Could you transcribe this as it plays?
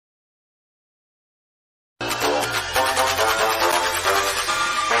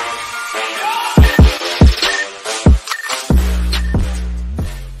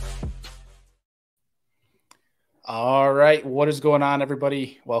right, what is going on,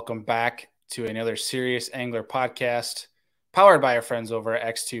 everybody? Welcome back to another Serious Angler podcast, powered by our friends over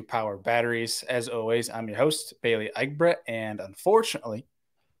at X2 Power Batteries. As always, I'm your host, Bailey Eichbrett, and unfortunately,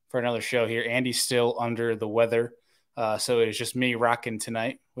 for another show here, Andy's still under the weather, so it is just me rocking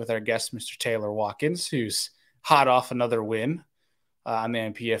tonight with our guest, Mr. Taylor Watkins, who's hot off another win on the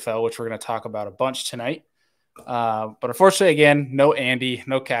NPFL, which we're going to talk about a bunch tonight. But unfortunately, again, no Andy,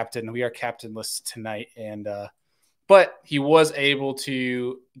 no captain. We are captainless tonight, and but he was able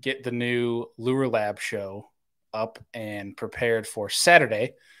to get the new Lure Lab show up and prepared for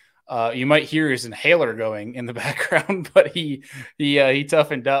Saturday. You might hear his inhaler going in the background, but he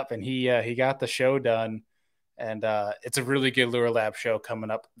toughened up and he got the show done. And it's a really good Lure Lab show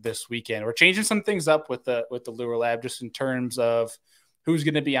coming up this weekend. We're changing some things up with the Lure Lab, just in terms of who's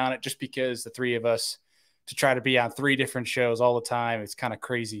going to be on it, just because the three of us to try to be on three different shows all the time, it's kind of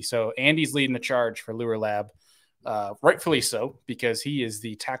crazy. So Andy's leading the charge for Lure Lab. Rightfully so, because he is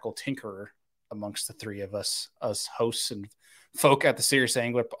the tackle tinkerer amongst the three of us hosts and folk at the Serious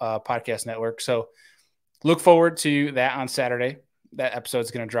Angler Podcast Network. So look forward to that on Saturday. That episode is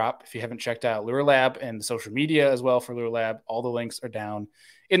going to drop. If you haven't checked out Lure Lab and the social media as well for Lure Lab, all the links are down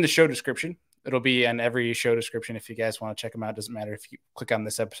in the show description. It'll be in every show description if you guys want to check them out. It doesn't matter if you click on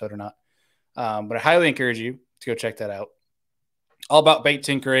this episode or not. But I highly encourage you to go check that out. All about bait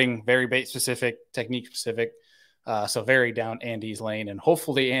tinkering, very bait specific, technique specific. So very down Andy's lane, and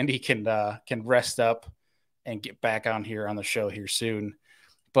hopefully Andy can rest up and get back on here on the show here soon.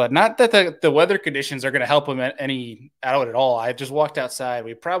 But not that the weather conditions are going to help him out at all. I just walked outside.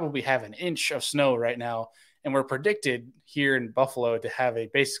 We probably have an inch of snow right now, and we're predicted here in Buffalo to have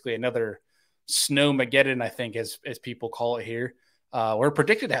basically another snowmageddon, I think, as people call it here. We're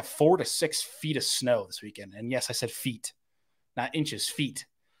predicted to have 4 to 6 feet of snow this weekend. And yes, I said feet, not inches, feet.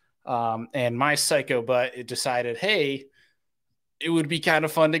 And my psycho butt decided, hey, it would be kind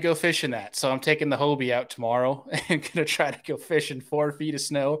of fun to go fish in that. So I'm taking the Hobie out tomorrow and going to try to go fish in 4 feet of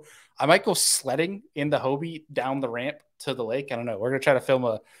snow. I might go sledding in the Hobie down the ramp to the lake. I don't know. We're going to try to film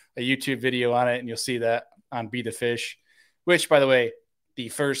a YouTube video on it, and you'll see that on Be the Fish, which, by the way, the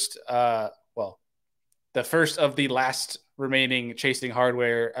first of the last remaining Chasing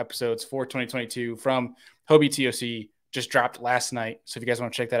Hardware episodes for 2022 from Hobie TOC just dropped last night. So if you guys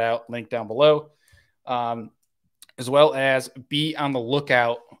want to check that out, link down below. As well as be on the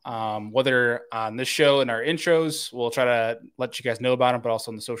lookout, whether on this show and our intros, we'll try to let you guys know about them, but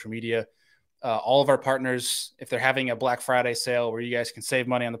also on the social media. All of our partners, if they're having a Black Friday sale where you guys can save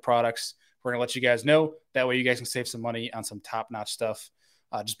money on the products, we're going to let you guys know. That way you guys can save some money on some top-notch stuff.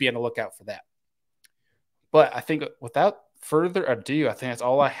 Just be on the lookout for that. But I think without further ado, I think that's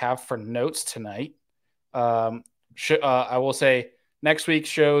all I have for notes tonight. I will say next week's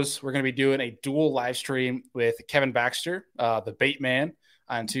shows, we're going to be doing a dual live stream with Kevin Baxter, the bait man,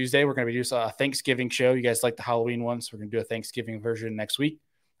 on Tuesday. We're going to be doing a Thanksgiving show. You guys like the Halloween one, so we're going to do a Thanksgiving version next week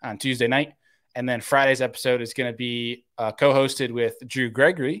on Tuesday night. And then Friday's episode is going to be co-hosted with Drew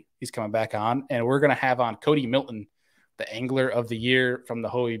Gregory. He's coming back on. And we're going to have on Cody Milton, the Angler of the Year from the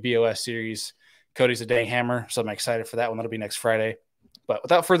Hobie BOS series. Cody's a dang hammer, so I'm excited for that one. That'll be next Friday. But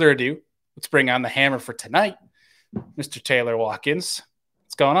without further ado, let's bring on the hammer for tonight, Mr. Taylor Watkins.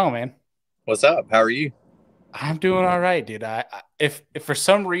 What's going on, man? What's up? How are you? I'm doing all right, dude. If for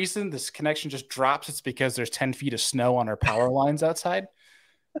some reason this connection just drops, it's because there's 10 feet of snow on our power lines outside.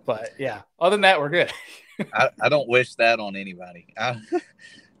 But yeah, other than that, we're good. I don't wish that on anybody.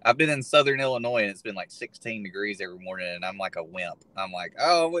 I've been in Southern Illinois, and it's been like 16 degrees every morning, and I'm like a wimp. I'm like,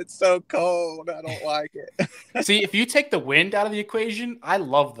 oh, it's so cold. I don't like it. See, if you take the wind out of the equation, I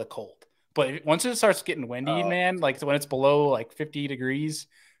love the cold. But once it starts getting windy, man, like when it's below like 50 degrees,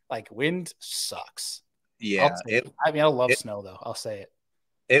 like wind sucks. Yeah. I love snow, though. I'll say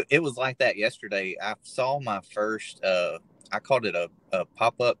it. It was like that yesterday. I saw my first, I called it a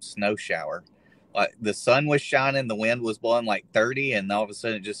pop-up snow shower. Like the sun was shining, the wind was blowing like 30, and all of a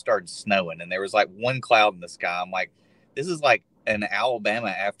sudden it just started snowing. And there was like one cloud in the sky. I'm like, this is like an Alabama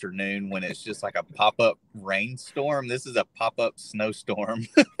afternoon when it's just like a pop-up rainstorm. This is a pop-up snowstorm.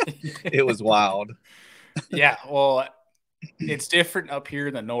 It was wild. Yeah, well, it's different up here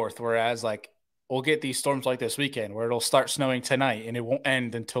in the north, whereas like we'll get these storms like this weekend where it'll start snowing tonight and it won't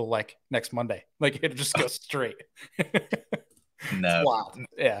end until like next Monday. Like it'll just go straight. No, wow.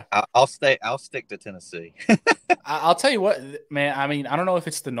 Yeah, I'll stick to Tennessee. I'll tell you what, man. I mean, I don't know if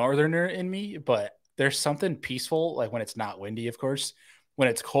it's the northerner in me, but there's something peaceful, like when it's not windy, of course, when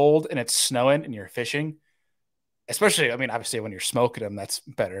it's cold and it's snowing and you're fishing, especially, I mean, obviously when you're smoking them, that's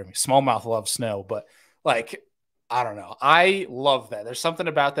better. I mean, smallmouth loves snow, but like I don't know. I love that. There's something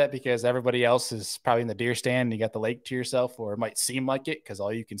about that because everybody else is probably in the deer stand and you got the lake to yourself, or it might seem like it because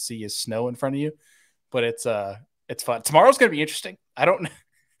all you can see is snow in front of you. But it's fun. Tomorrow's gonna be interesting. I don't know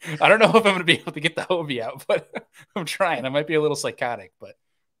if I'm gonna be able to get the Hobie out, but I'm trying. I might be a little psychotic, but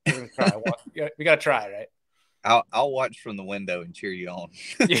we're gonna try. We gotta try, right? I'll watch from the window and cheer you on.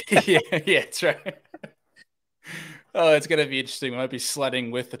 Yeah, that's right. Oh, it's gonna be interesting. We might be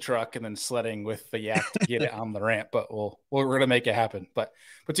sledding with the truck and then sledding with the yak to get it on the ramp, but we're gonna make it happen. But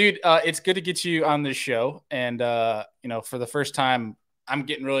dude, it's good to get you on this show, and for the first time, I'm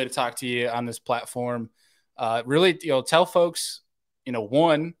getting really to talk to you on this platform. Really, tell folks,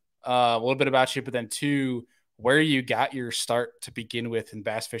 one, a little bit about you, but then two, where you got your start to begin with in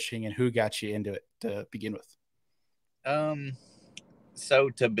bass fishing and who got you into it to begin with. So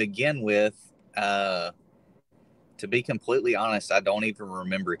to begin with, to be completely honest, I don't even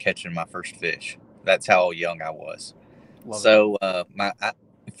remember catching my first fish. That's how young I was.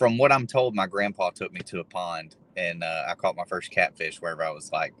 From what I'm told, my grandpa took me to a pond and I caught my first catfish wherever I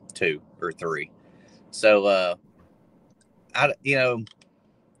was like 2 or 3. So I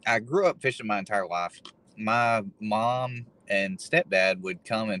grew up fishing my entire life. My mom and stepdad would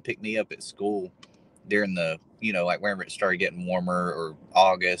come and pick me up at school during the, like whenever it started getting warmer, or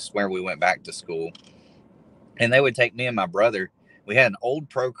August, where we went back to school. And they would take me and my brother. We had an old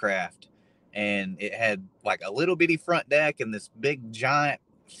Procraft, and it had like a little bitty front deck and this big giant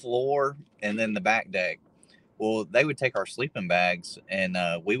floor, and then the back deck. Well, they would take our sleeping bags, and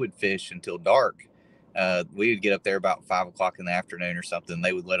we would fish until dark. We would get up there about 5 o'clock in the afternoon or something.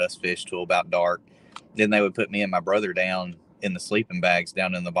 They would let us fish till about dark. Then they would put me and my brother down in the sleeping bags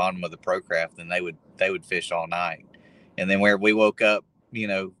down in the bottom of the Procraft, and they would fish all night. And then where we woke up,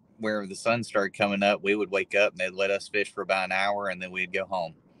 where the sun started coming up, we would wake up and they'd let us fish for about an hour, and then we'd go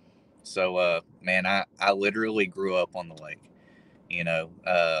home. So, man, I literally grew up on the lake. It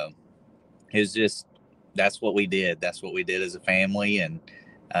was just, that's what we did. That's what we did as a family. And,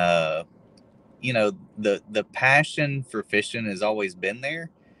 the passion for fishing has always been there,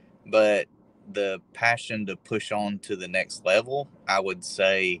 but the passion to push on to the next level, I would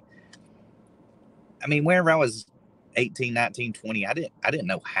say, whenever I was 18, 19, 20, I didn't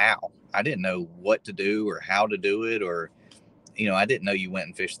know how. I didn't know what to do or how to do it, or, I didn't know you went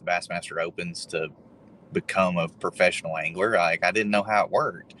and fished the Bassmaster Opens to become a professional angler. Like, I didn't know how it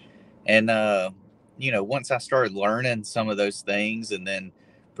worked. And, once I started learning some of those things and then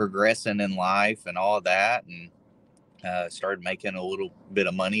progressing in life and all of that, and started making a little bit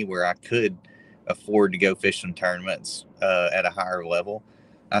of money where I could afford to go fishing tournaments at a higher level,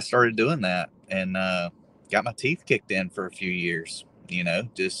 I started doing that, and got my teeth kicked in for a few years.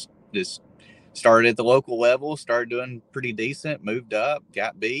 Just started at the local level, started doing pretty decent, moved up,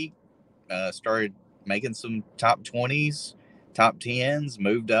 got beat, started making some top 20s, top 10s,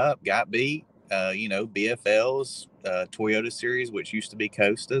 moved up, got beat, BFLs, Toyota Series, which used to be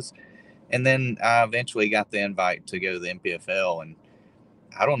Costas. And then I eventually got the invite to go to the NPFL. And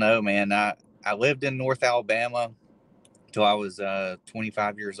I don't know, man, I lived in North Alabama till I was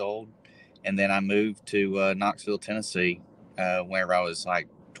 25 years old. And then I moved to Knoxville, Tennessee, whenever I was like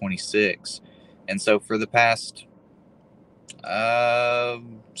 26. And so for the past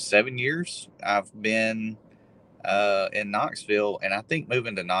 7 years, I've been in Knoxville. And I think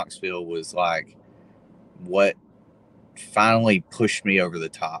moving to Knoxville was like what finally pushed me over the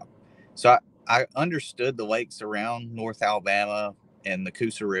top. So I understood the lakes around North Alabama and the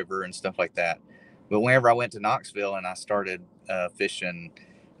Coosa River and stuff like that. But whenever I went to Knoxville and I started fishing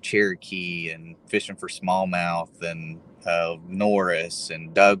Cherokee and fishing for smallmouth and Norris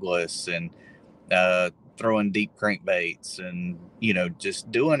and Douglas and throwing deep crankbaits and,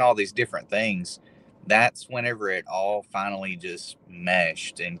 just doing all these different things, that's whenever it all finally just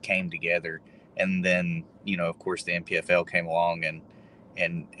meshed and came together. And then, of course, the NPFL came along, and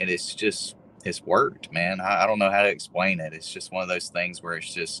it's worked, man. I don't know how to explain it. It's just one of those things where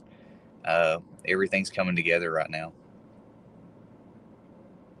it's just everything's coming together right now.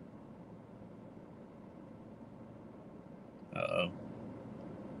 Uh-oh.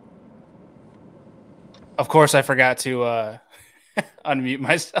 Of course, I forgot to unmute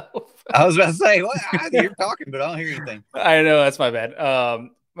myself. I was about to say, what? You're talking, but I don't hear anything. I know, that's my bad.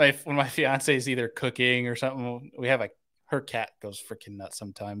 When my fiance is either cooking or something, we have her cat goes freaking nuts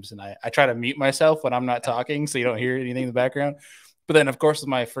sometimes, and I try to mute myself when I'm not talking so you don't hear anything in the background. But then, of course, with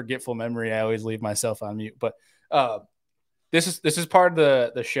my forgetful memory, I always leave myself on mute. But this is part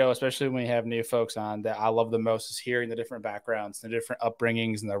of the show, especially when we have new folks on, that I love the most, is hearing the different backgrounds, the different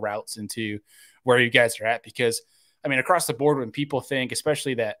upbringings, and the routes into where you guys are at. Because, across the board, when people think,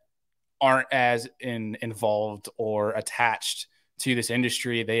 especially that aren't as involved or attached to this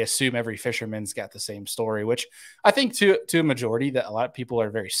industry. They assume every fisherman's got the same story, which I think to a majority that a lot of people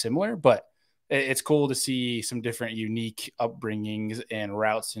are very similar, but it's cool to see some different unique upbringings and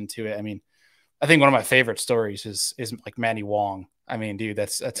routes into it. I mean, I think one of my favorite stories is like Manny Wong. I mean, dude,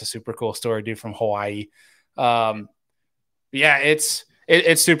 that's a super cool story, dude, from Hawaii. Yeah, it's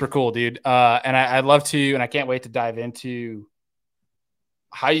super cool, dude. And I'd love to, and I can't wait to dive into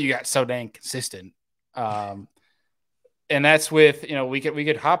how you got so dang consistent. And that's with, we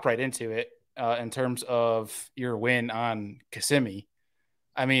could hop right into it in terms of your win on Kissimmee.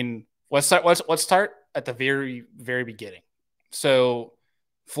 I mean, let's start at the very, very beginning. So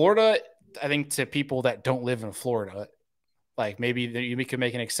Florida, I think to people that don't live in Florida, like maybe you could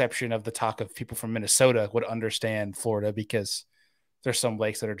make an exception of the talk of people from Minnesota would understand Florida because there's some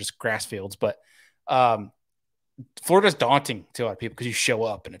lakes that are just grass fields, but Florida's daunting to a lot of people because you show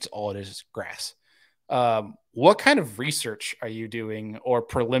up and it's all it is grass. What kind of research are you doing or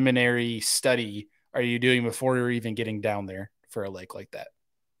preliminary study are you doing before you're even getting down there for a lake like that?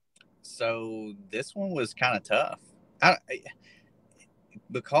 So this one was kind of tough.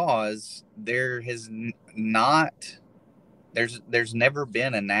 Because there has not there's never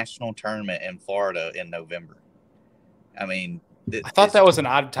been a national tournament in Florida in November. I mean, I thought that was an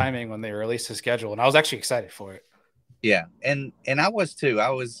odd timing when they released the schedule, and I was actually excited for it. Yeah, and I was too. I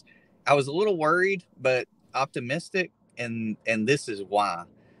was a little worried, but optimistic, and this is why.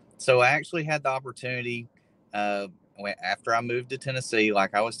 So I actually had the opportunity after I moved to Tennessee,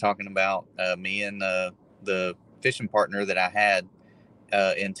 like I was talking about, me and the fishing partner that I had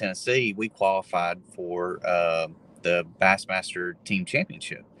in Tennessee, we qualified for the Bassmaster Team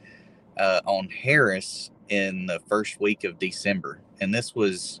Championship on Harris in the first week of December. And this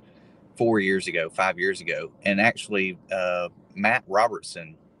was 5 years ago. And actually, Matt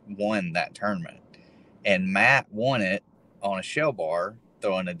Robertson won that tournament. And Matt won it on a shell bar,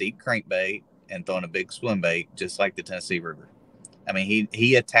 throwing a deep crankbait and throwing a big swim bait, just like the Tennessee River. I mean,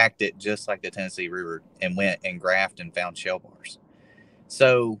 he attacked it just like the Tennessee River and went and graphed and found shell bars.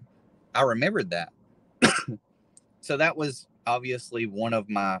 So I remembered that. So that was obviously one of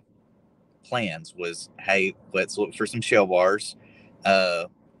my plans was, hey, let's look for some shell bars and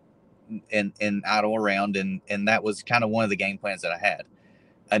idle around. And that was kind of one of the game plans that I had.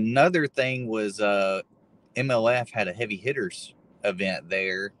 Another thing was MLF had a heavy hitters event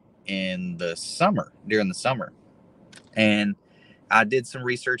there during the summer. And I did some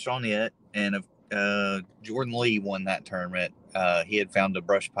research on it, and Jordan Lee won that tournament. He had found a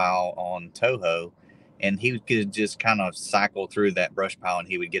brush pile on Toho, and he could just kind of cycle through that brush pile, and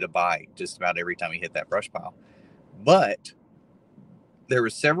he would get a bite just about every time he hit that brush pile. But there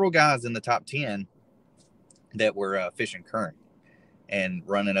were several guys in the top 10 that were fishing current and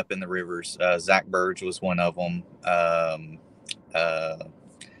running up in the rivers. Zach Burge was one of them.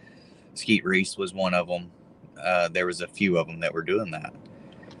 Skeet Reese was one of them. There was a few of them that were doing that.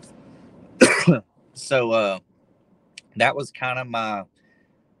 So that was kind of my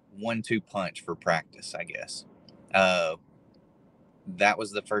 1-2 punch for practice, I guess. That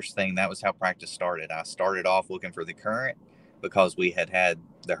was the first thing. That was how practice started. I started off looking for the current because we had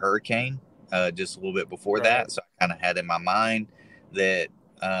the hurricane just a little bit before that. So I kind of had in my mind that,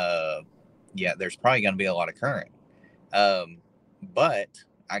 there's probably going to be a lot of current. But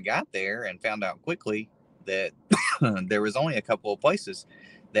I got there and found out quickly that there was only a couple of places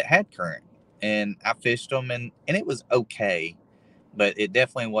that had current, and I fished them and it was okay, but it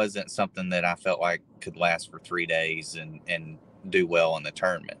definitely wasn't something that I felt like could last for 3 days and do well in the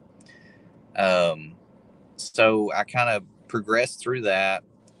tournament. So I kind of progressed through that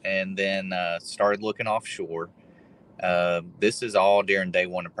and then started looking offshore. This is all during day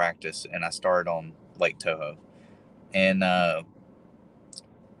one of practice, and I started on Lake Toho, and I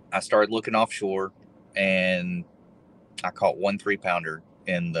started looking offshore, and I caught 1 3-pounder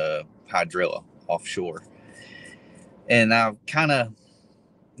in the hydrilla offshore. And I kind of,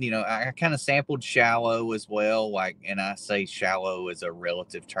 sampled shallow as well. And I say shallow is a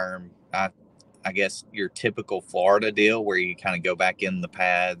relative term. I guess your typical Florida deal where you kind of go back in the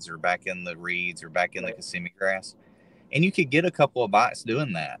pads or back in the reeds or back in the Kissimmee grass. And you could get a couple of bites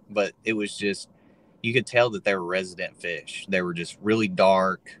doing that, but it was just, you could tell that they were resident fish. They were just really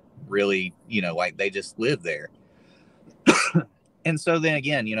dark, really, like they just lived there. And so then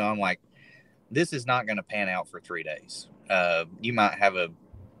again, I'm like, this is not going to pan out for 3 days. You might have a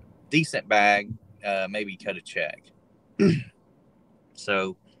decent bag, maybe cut a check.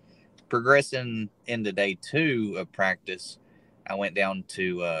 So progressing into day 2 of practice, I went down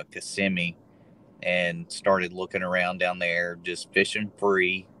to Kissimmee and started looking around down there, just fishing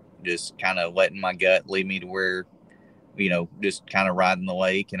free, just kind of letting my gut lead me to where, just kind of riding the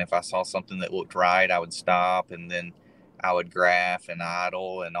lake. And if I saw something that looked right, I would stop, and then I would graph and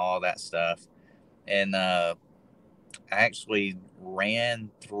idle and all that stuff. And I actually ran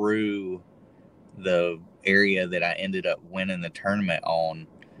through the area that I ended up winning the tournament on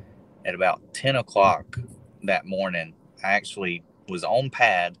at about 10 o'clock that morning. I actually was on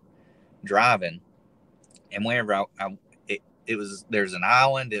pad driving, and whenever it was, there's an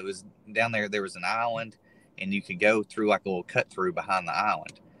island. It was down there. There was an island, and you could go through like a little cut through behind the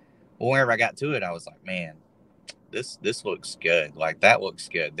island. Well, whenever I got to it, I was like, man, this looks good. Like, that looks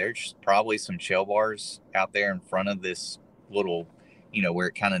good. There's probably some shell bars out there in front of this little, where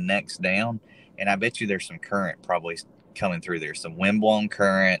it kind of necks down. And I bet you there's some current probably coming through there, some windblown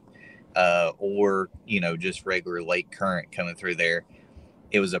current, or, just regular lake current coming through there.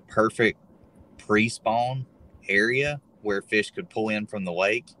 It was a perfect pre-spawn area where fish could pull in from the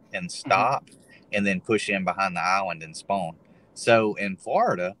lake and stop, and then push in behind the island and spawn. So in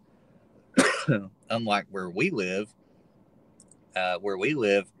Florida, unlike where we live, the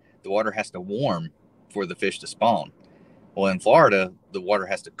water has to warm for the fish to spawn. Well, in Florida, the water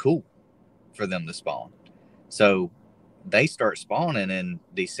has to cool for them to spawn. So they start spawning in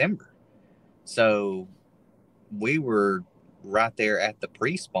December. So we were right there at the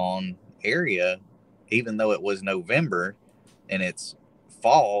pre-spawn area, even though it was November and it's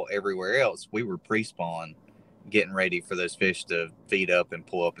fall everywhere else. We were pre-spawn, getting ready for those fish to feed up and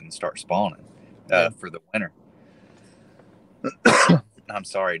pull up and start spawning for the winter. I'm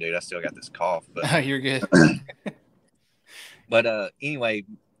sorry, dude. I still got this cough, but You're good. But anyway,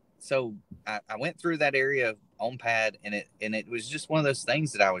 so I went through that area on pad, and it was just one of those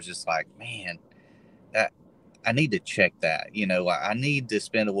things that I was just like, man, I need to check that. I need to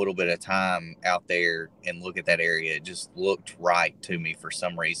spend a little bit of time out there and look at that area. It just looked right to me for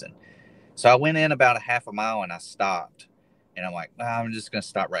some reason. So I went in about a half a mile and I stopped, and I'm like, I'm just going to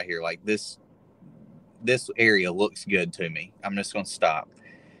stop right here. Like, this area looks good to me. I'm just going to stop.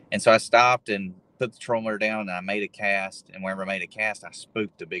 And so I stopped and put the trolling motor down, and I made a cast. And whenever I made a cast, I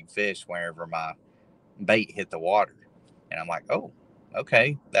spooked a big fish whenever my bait hit the water. And I'm like, oh,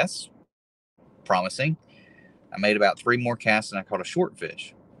 okay, that's promising. I made about 3 more casts, and I caught a short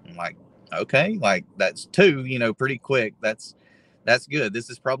fish. I'm like, okay, like, that's 2, pretty quick. That's good. This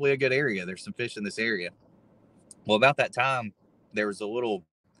is probably a good area. There's some fish in this area. Well, about that time, there was a little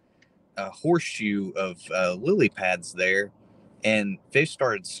horseshoe of lily pads there, and fish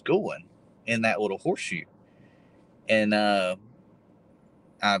started schooling in that little horseshoe. And I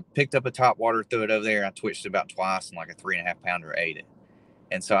picked up a top water, threw it over there. I twitched it about twice, and like a 3.5 pounder ate it.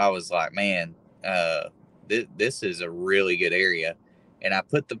 And so I was like, man, this is a really good area. And I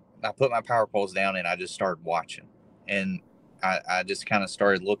put my power poles down, and I just started watching. And I just kind of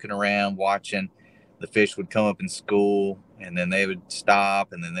started looking around, watching. The fish would come up in school, and then they would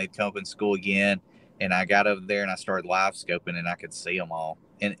stop, and then they'd come up in school again. And I got over there and I started live scoping, and I could see them all.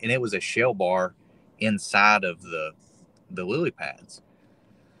 And it was a shell bar inside of the lily pads.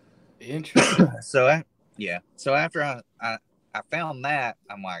 Interesting. So after I found that,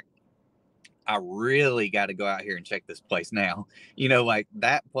 I'm like, I really got to go out here and check this place now. Like,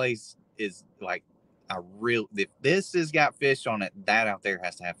 that place is like if this has got fish on it, that out there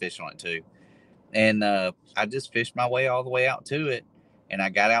has to have fish on it too. And I just fished my way all the way out to it, and I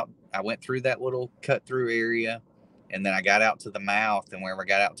got out. I went through that little cut through area, and then I got out to the mouth. And whenever I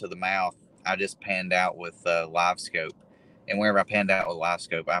got out to the mouth, I just panned out with live scope. And whenever I panned out with live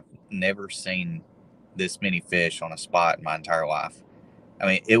scope, I've never seen this many fish on a spot in my entire life. I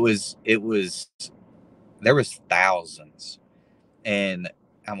mean, there was thousands, and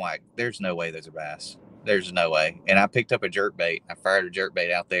I'm like, there's no way those are bass. There's no way. And I picked up a jerk bait. I fired a jerk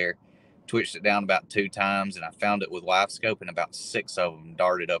bait out there, twitched it down about 2 times, and I found it with live scope, and about 6 of them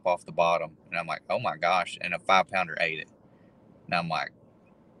darted up off the bottom. And I'm like, oh my gosh. And a 5 pounder ate it. And I'm like,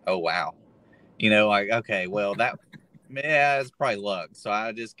 oh wow. Like, okay, well, it's probably luck. So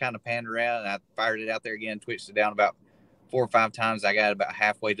I just kind of panned around, and I fired it out there again, twitched it down about 4 or 5 times. I got about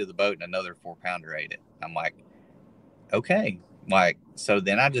halfway to the boat, and another 4 pounder ate it. I'm like, okay. Like, so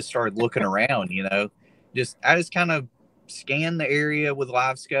then I just started looking around, I just kind of scanned the area with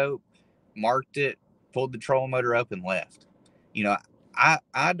live scope, marked it, pulled the trolling motor up, and left.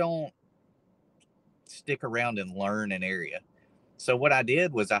 I don't stick around and learn an area. So what I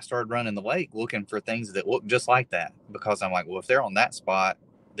did was I started running the lake looking for things that look just like that, because I'm like, well, if they're on that spot,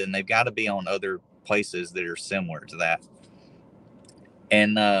 then they've got to be on other places that are similar to that.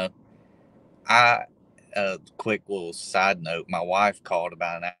 And quick little side note, my wife called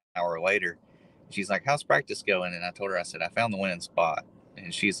about an hour later. She's like, how's practice going? And I told her, I said, I found the winning spot.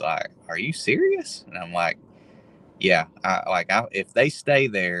 And she's like, "Are you serious?" And I'm like, "Yeah, if they stay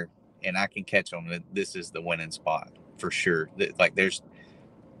there and I can catch them, this is the winning spot for sure. Like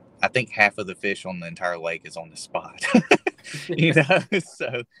I think half of the fish on the entire lake is on the spot." you know.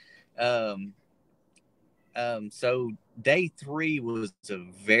 So, um, so day three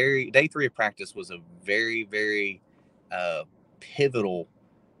of practice was a very, very pivotal.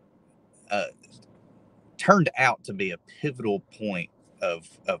 Uh, Turned out to be a pivotal point of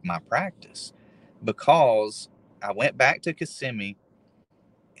my practice, because I went back to Kissimmee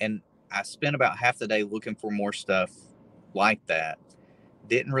and I spent about half the day looking for more stuff like that.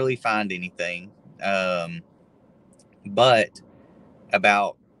 Didn't really find anything. But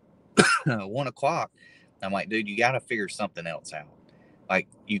about 1 o'clock, I'm like, dude, you got to figure something else out. Like,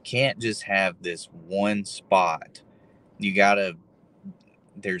 you can't just have this one spot.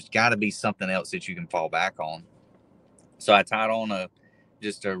 There's got to be something else that you can fall back on. So I tied on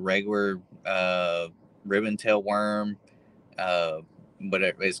just a regular ribbon tail worm, but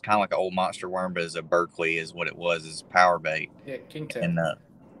it's kind of like an old monster worm, but it's a Berkeley is what it was, is power bait. Yeah, kingtail. And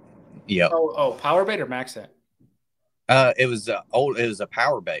yeah. Oh, power bait or max set? It was a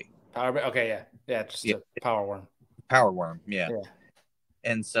power bait. Power bait. Okay, yeah, just a power worm. Power worm, yeah.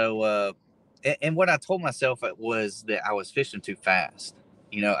 And so, and what I told myself was that I was fishing too fast.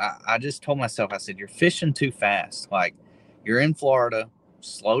 I just told myself, I said, you're fishing too fast. Like, you're in Florida,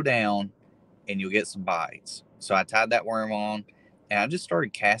 slow down, and you'll get some bites. So I tied that worm on, and I just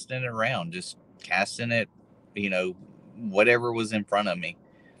started casting it around, just casting it, whatever was in front of me.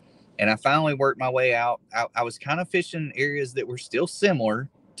 And I finally worked my way out. I was kind of fishing areas that were still similar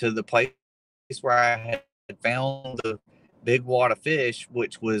to the place where I had found the big wad of fish,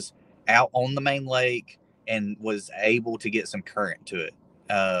 which was out on the main lake and was able to get some current to it.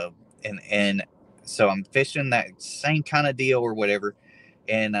 And so I'm fishing that same kind of deal or whatever.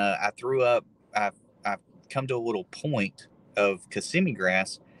 And I threw up. I've come to a little point of Kissimmee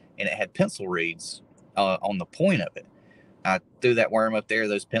grass, and it had pencil reeds on the point of it. I threw that worm up there,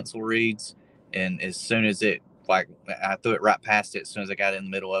 those pencil reeds, and as soon as I threw it right past it. As soon as I got in the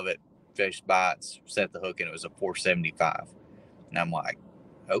middle of it, fish bites, set the hook, and it was a 475. And I'm like,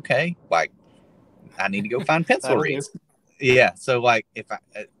 okay, I need to go find pencil reeds. Yeah, so if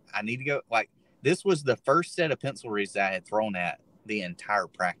I need to go, this was the first set of pencil reeds that I had thrown at the entire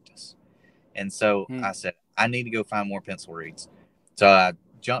practice. And so I said, I need to go find more pencil reeds. So I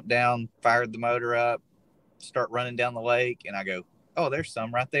jumped down, fired the motor up, start running down the lake, and I go, oh, there's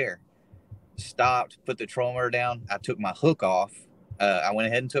some right there. Stopped, put the trolling motor down. I took my hook off. I went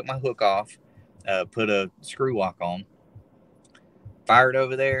ahead and took my hook off, put a screw lock on, fired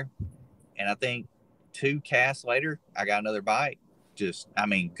over there, and I think 2 casts later, I got another bite.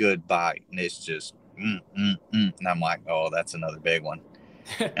 Good bite. And it's just, and I'm like, oh, that's another big one.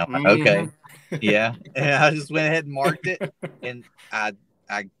 I'm like, okay. Yeah. And I just went ahead and marked it, and I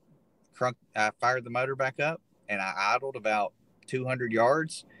fired the motor back up, and I idled about 200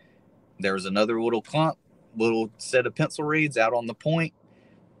 yards. There was another little set of pencil reeds out on the point.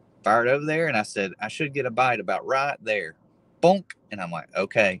 Fired over there, and I said, I should get a bite about right there. Bonk. And I'm like,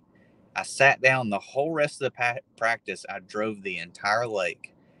 okay. I sat down the whole rest of the practice. I drove the entire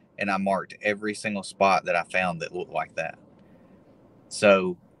lake, and I marked every single spot that I found that looked like that.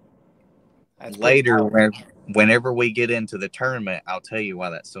 So that's later, whenever we get into the tournament, I'll tell you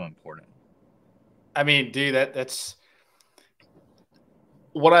why that's so important. I mean, dude, that's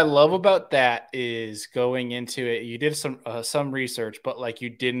what I love about that is going into it. You did some research, but you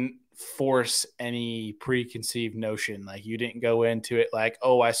didn't force any preconceived notion. You didn't go into it like,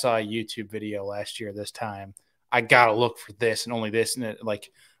 oh, I saw a YouTube video last year this time, I gotta look for this and only this, and it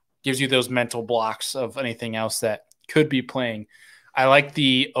gives you those mental blocks of anything else that could be playing. I like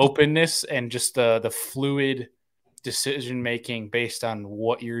the openness and just the fluid decision making based on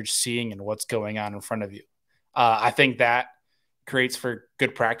what you're seeing and what's going on in front of you. I think that creates for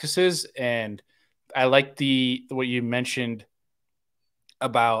good practices, and I like what you mentioned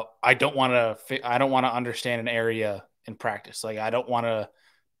about I don't want to understand an area in practice. I don't want to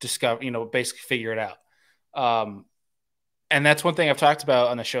discover, basically figure it out. And that's one thing I've talked about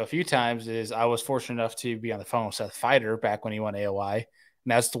on the show a few times is I was fortunate enough to be on the phone with Seth Feider back when he won AOI. And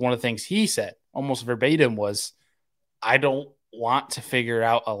that's one of the things he said almost verbatim was, I don't want to figure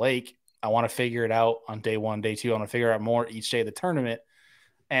out a lake. I want to figure it out on day 1, day 2. I want to figure out more each day of the tournament.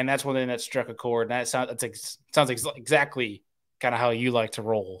 And that's one thing that struck a chord. And that sounds exactly kind of how you like to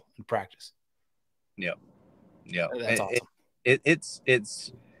roll in practice. Yeah. Yeah. That's awesome.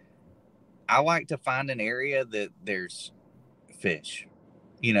 It's I like to find an area that there's fish,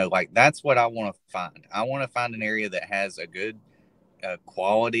 that's what I want to find. I want to find an area that has a good a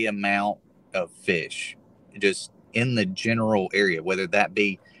quality amount of fish just in the general area, whether that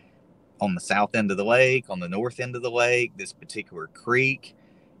be on the south end of the lake, on the north end of the lake, this particular creek.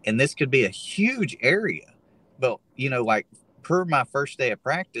 And this could be a huge area. But, like per my first day of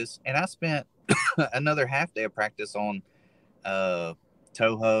practice, and I spent another half day of practice on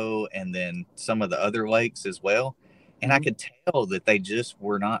Toho and then some of the other lakes as well. And I could tell that they just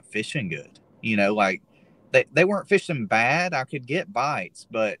were not fishing good. Like they weren't fishing bad. I could get bites,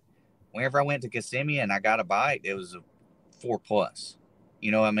 but whenever I went to Kissimmee and I got a bite, it was a 4+.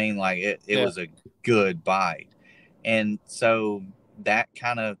 You know what I mean? Like it was a good bite. And so that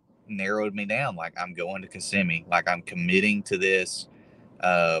kind of narrowed me down. Like, I'm going to Kissimmee, like I'm committing to this.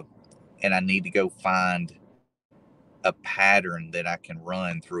 And I need to go find a pattern that I can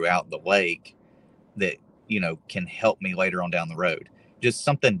run throughout the lake that, can help me later on down the road. Just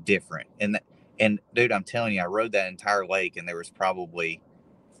something different. And dude, I'm telling you, I rode that entire lake and there was probably,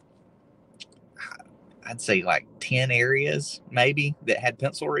 I'd say like 10 areas maybe that had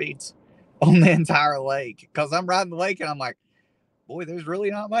pencil reeds on the entire lake. Cause I'm riding the lake and I'm like, boy, there's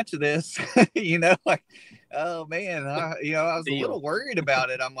really not much of this, like, oh man, I was a little worried about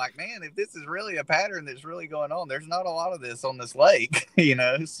it. I'm like, man, if this is really a pattern that's really going on, there's not a lot of this on this lake,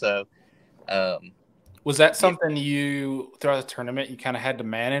 so. Was that something you, throughout the tournament, you kind of had to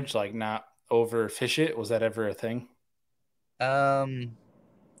manage, like not overfish it? Was that ever a thing?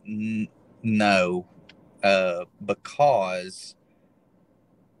 No, because,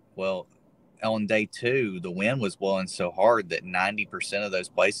 well, on day 2, the wind was blowing so hard that 90% of those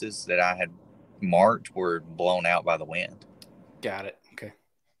places that I had marked were blown out by the wind. Got it. Okay.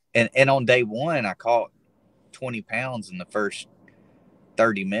 And on day 1, I caught 20 pounds in the first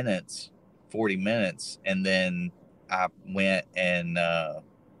 30 minutes, 40 minutes. And then I went and,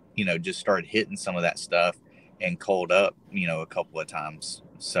 just started hitting some of that stuff and cold up, a couple of times.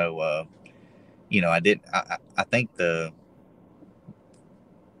 So, I think the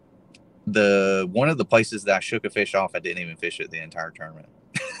one of the places that I shook a fish off, I didn't even fish it the entire tournament.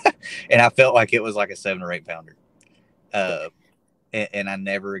 And I felt like it was like a 7 or 8 pounder. And I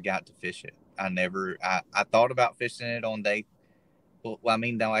never got to fish it. I thought about fishing it on day,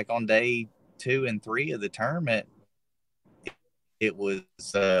 like on day 2 and 3 of the tournament, it was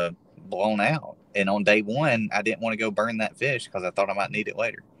blown out. And on day 1, I didn't want to go burn that fish because I thought I might need it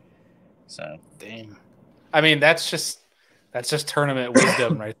later. So, damn. I mean, that's just tournament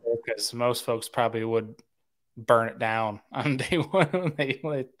wisdom right there, because most folks probably would burn it down on day 1 when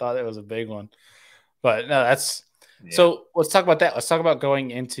they thought it was a big one. But no, that's so. Let's talk about that. Let's talk about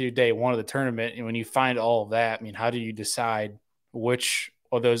going into day 1 of the tournament. And when you find all of that, I mean, how do you decide which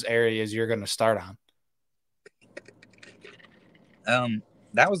of those areas you're going to start on?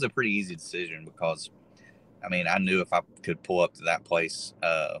 That was a pretty easy decision because, I mean, I knew if I could pull up to that place,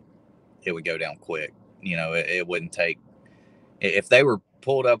 it would go down quick. It wouldn't take, if they were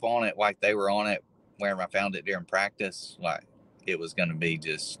pulled up on it like they were on it wherever I found it during practice, like it was going to be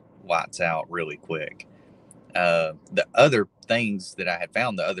just lights out really quick. The other things that I had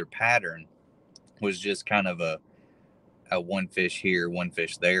found, the other pattern was just kind of a one fish here, one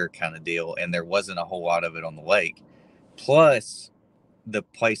fish there kind of deal. And there wasn't a whole lot of it on the lake. Plus, the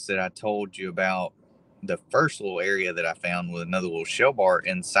place that I told you about, the first little area that I found with another little shell bar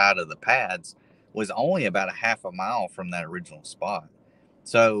inside of the pads, was only about a half a mile from that original spot.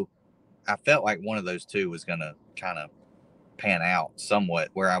 So I felt like one of those two was going to kind of pan out somewhat,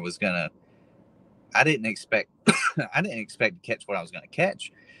 where I didn't expect to catch what I was going to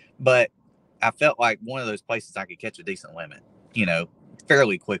catch, but I felt like one of those places I could catch a decent limit,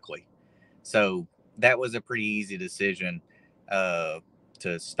 fairly quickly. So that was a pretty easy decision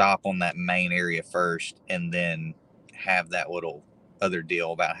to stop on that main area first and then have that little other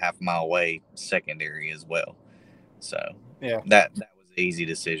deal about half a mile away secondary as well. So that was an easy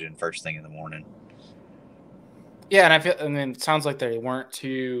decision first thing in the morning. Yeah, and then it sounds like they weren't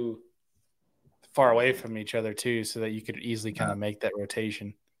too far away from each other too, so that you could easily kind of make that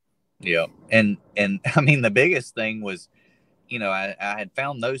rotation. Yeah. And I mean, the biggest thing was, I had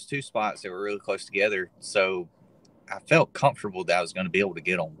found those two spots that were really close together. So I felt comfortable that I was going to be able to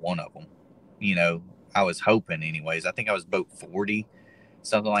get on one of them. I was hoping anyways. I think I was boat 40,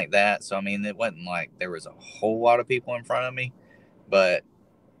 something like that. So, I mean, it wasn't like there was a whole lot of people in front of me, but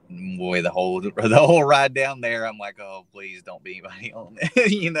boy, the whole ride down there, I'm like, oh, please don't be anybody on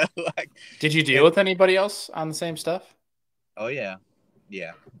it. Like, did you deal with anybody else on the same stuff? Oh yeah.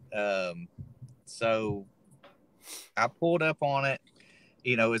 Yeah. So I pulled up on it.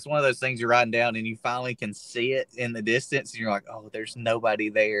 It's one of those things you're riding down and you finally can see it in the distance and you're like, oh, there's nobody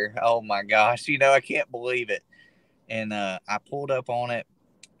there. Oh my gosh. I can't believe it. And I pulled up on it,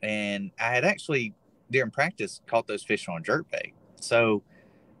 and I had actually during practice caught those fish on jerkbait. So,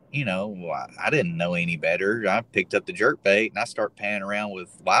 I didn't know any better. I picked up the jerkbait and I start panning around with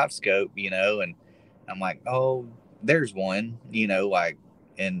live scope, and I'm like, oh, there's one, like,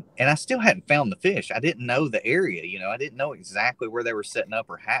 and I still hadn't found the fish. I didn't know the area, I didn't know exactly where they were setting up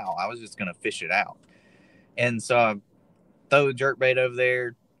or how. I was just gonna fish it out. And so I throw the jerkbait over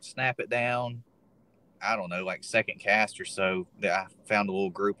there, snap it down. I don't know, like second cast or so, I found a little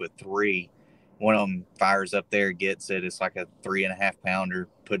group of three. One of them fires up there, gets it. It's like a 3.5 pounder.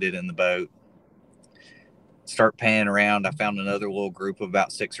 Put it in the boat. Start panning around. I found another little group of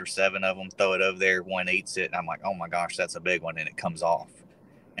about 6 or 7 of them. Throw it over there. One eats it, and I'm like, oh my gosh, that's a big one, and it comes off.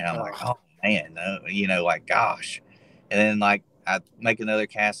 And I'm like, oh man, like gosh. And then like I make another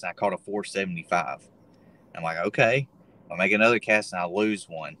cast, and I caught a 475. I'm like, okay. I make another cast, and I lose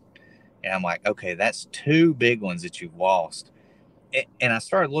one. And I'm like, okay, that's 2 big ones that you've lost. And I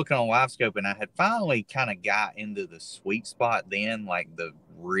started looking on live scope, and I had finally kind of got into the sweet spot then, like the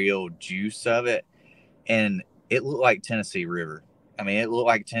real juice of it. And it looked like Tennessee River. I mean, it looked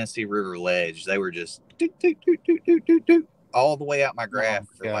like Tennessee River ledge. They were just doot, doot, doot, doot, doot, doot, doot, all the way out my graph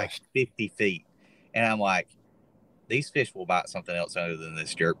for like 50 feet. And I'm like, these fish will bite something else other than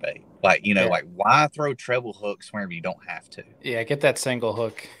this jerkbait. Like, like why throw treble hooks wherever you don't have to? Yeah, get that single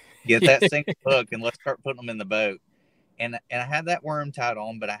hook. Get that single hook, and let's start putting them in the boat. And I had that worm tied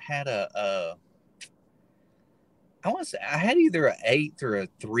on, but I had I want to say I had either an 1/8 or a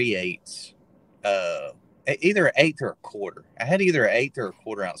 3/8, either an 1/8 or a quarter. I had either an 1/8 or a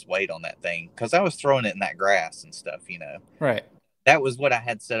quarter-ounce weight on that thing because I was throwing it in that grass and stuff. Right. That was what I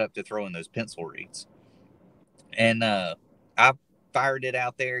had set up to throw in those pencil reeds. And I fired it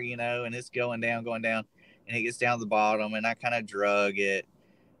out there, and it's going down, and it gets down to the bottom, and I kind of drug it.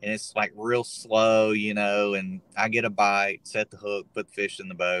 And it's like real slow, and I get a bite, set the hook, put the fish in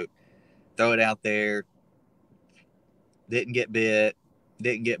the boat, throw it out there. Didn't get bit.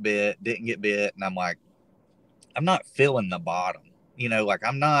 And I'm like, I'm not feeling the bottom, like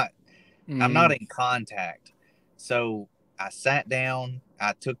I'm not in contact. So I sat down,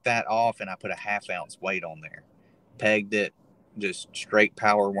 I took that off, and I put a 1/2 ounce weight on there, pegged it, just straight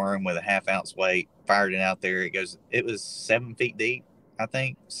power worm with a 1/2 ounce weight, fired it out there. It was 7 feet deep. I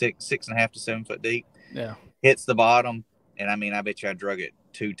think 6.5 to 7 foot deep. Yeah. Hits the bottom. And I mean, I bet you I drug it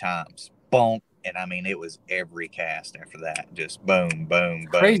 2 times. Bonk. And I mean, it was every cast after that. Just boom, boom,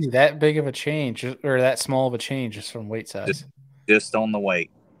 boom. Crazy that big of a change, or that small of a change just from weight size. Just on the weight.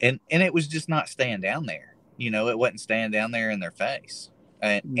 And it was just not staying down there. It wasn't staying down there in their face.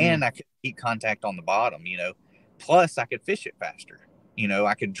 And I could keep contact on the bottom, Plus I could fish it faster.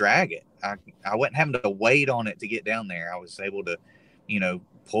 I could drag it. I wasn't having to wait on it to get down there. I was able to,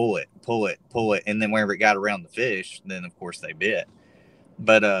 pull it. And then whenever it got around the fish, then of course they bit.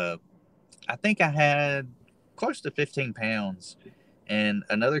 But I think I had close to 15 pounds, and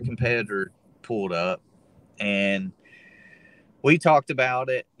another competitor pulled up, and we talked about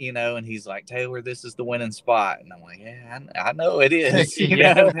it, and he's like, Taylor, this is the winning spot. And I'm like, yeah, I know it is.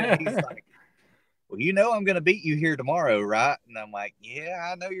 And he's like, well, I'm going to beat you here tomorrow, right? And I'm like,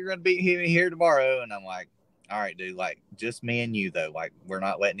 yeah, I know you're going to beat me here tomorrow. And I'm like, all right, dude, like just me and you though. Like we're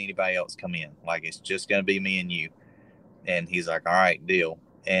not letting anybody else come in. Like it's just going to be me and you. And he's like, all right, deal.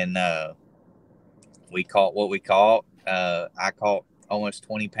 And we caught what we caught. I caught almost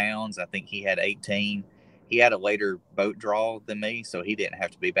 20 pounds. I think he had 18. He had a later boat draw than me, so he didn't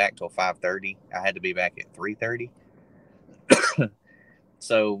have to be back till 5:30. I had to be back at 3:30.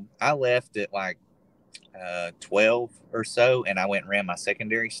 So I left at like 12 or so, and I went and ran my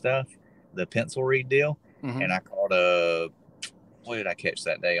secondary stuff, the pencil reed deal, and I caught what did I catch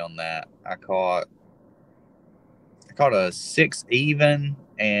that day on that? I caught a 6 even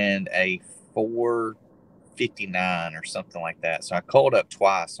and a 459 or something like that. So I called up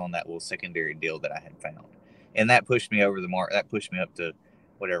twice on that little secondary deal that I had found, and that pushed me over the mark. That pushed me up to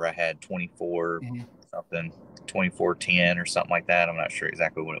whatever I had, 24 something, 24.10 or something like that. I'm not sure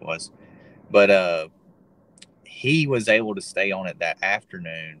exactly what it was, but he was able to stay on it that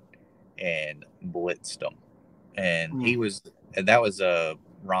afternoon and blitzed them. And that was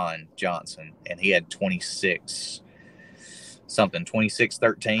Ron Johnson, and he had 26 something,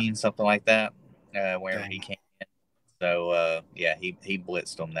 26-13, something like that, wherever he came in. So yeah, he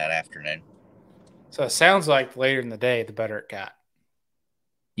blitzed them that afternoon. So it sounds like later in the day, the better it got.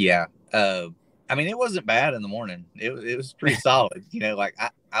 Yeah. I mean, it wasn't bad in the morning. It was pretty solid. Like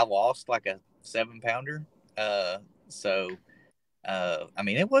I lost like a 7-pounder. So I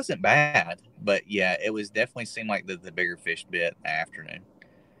mean, it wasn't bad, but yeah, it was definitely seemed like the bigger fish bit in the afternoon.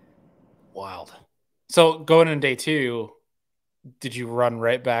 Wild. So going into day 2, did you run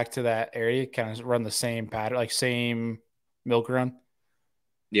right back to that area? Kind of run the same pattern, like same milk run?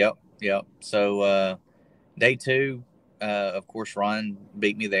 Yep, yep. So day 2, of course, Ron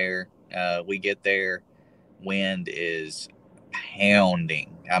beat me there. We get there, wind is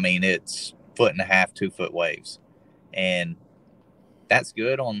pounding. I mean, it's 1.5 foot, 2 foot waves, and that's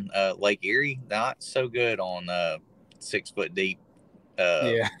good on Lake Erie. Not so good on 6 foot deep,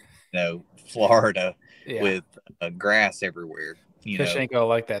 uh, Yeah. Florida Yeah. with grass everywhere. Fish ain't gonna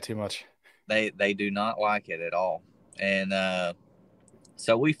like that too much. They do not like it at all. And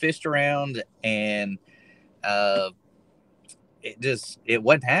so we fished around, and uh, it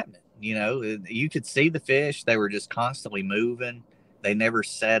wasn't happening. You could see the fish; they were just constantly moving. They never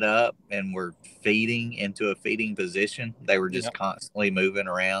set up and were feeding into a feeding position. They were Yeah. just constantly moving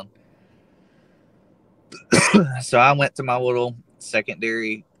around. So I went to my little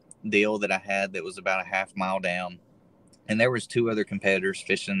secondary deal that I had that was about a half-mile down, and there was 2 other competitors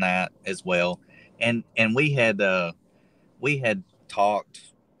fishing that as well. And we had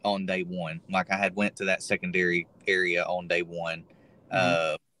talked on day 1. Like, I had went to that secondary area on day 1.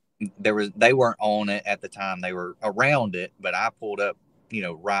 Mm-hmm. Uh, they weren't on it at the time. They were around it, but I pulled up,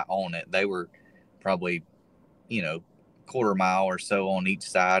 right on it. They were probably, quarter mile or so on each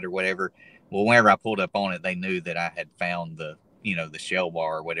side or whatever. Well, whenever I pulled up on it, they knew that I had found the shell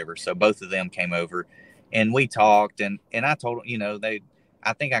bar or whatever. So both of them came over, and we talked, and I told them,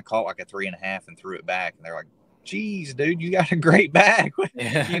 I think I caught like a 3.5 and threw it back, and they're like, "Geez, dude, you got a great bag,"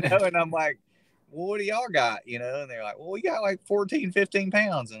 Yeah. And I'm like, "Well, what do y'all got?" And they're like, "Well, we got like 14, 15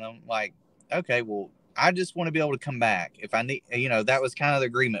 pounds," and I'm like, "Okay, well, I just want to be able to come back if I need." That was kind of the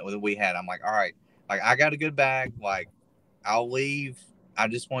agreement that we had. I'm like, "All right, like, I got a good bag, like, I'll leave. I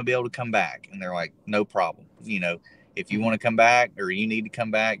just want to be able to come back." And they're like, "No problem. If you Mm-hmm. want to come back or you need to come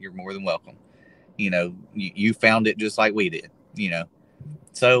back, you're more than welcome. You found it just like we did.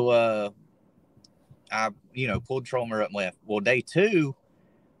 So I, pulled troller up and left. Well, day 2,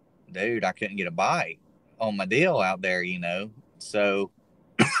 dude, I couldn't get a bite on my deal out there. So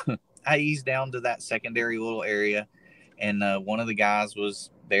I eased down to that secondary little area, and one of the guys was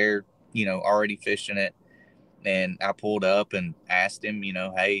there, already fishing it. And I pulled up and asked him,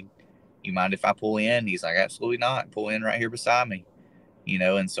 "Hey, you mind if I pull in?" He's like, "Absolutely not. Pull in right here beside me."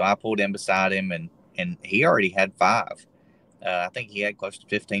 And so I pulled in beside him, and he already had 5. I think he had close to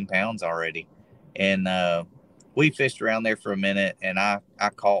 15 pounds already. And we fished around there for a minute, and I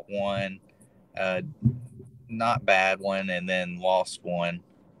caught one, uh, not bad one, and then lost one.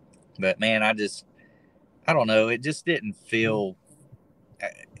 But man, I don't know. It just didn't feel,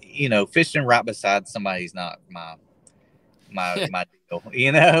 fishing right beside somebody's not my deal.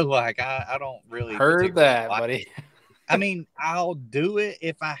 Like, I don't really Heard particularly that, like. buddy. I mean, I'll do it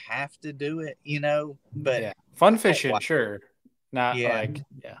if I have to do it. But Yeah. Fun I don't fishing, like. sure. Not Yeah, like,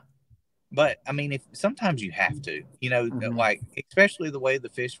 yeah. but I mean, if sometimes you have to, Mm-hmm. like, especially the way the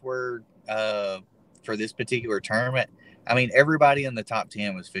fish were for this particular tournament. I mean, everybody in the top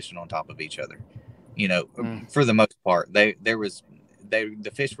 10 was fishing on top of each other. Mm. For the most part, the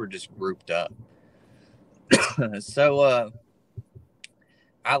fish were just grouped up. So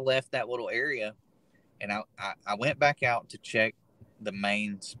I left that little area, and I went back out to check the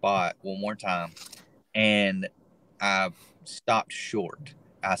main spot one more time, and I stopped short.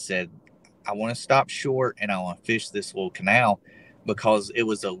 I said, "I want to stop short, and I want to fish this little canal," because it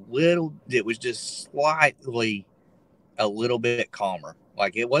was just slightly a little bit calmer.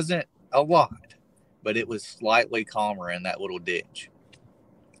 Like, it wasn't a lot, but it was slightly calmer in that little ditch.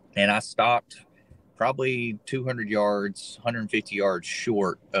 And I stopped probably 200 yards, 150 yards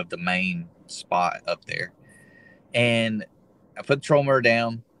short of the main spot up there. And I put the troll motor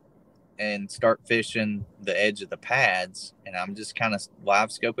down and start fishing the edge of the pads. And I'm just kind of live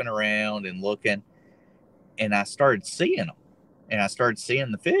scoping around and looking. And I started seeing them. And I started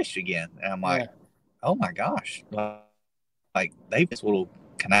seeing the fish again. And I'm like, Yeah. "Oh my gosh. Like they this little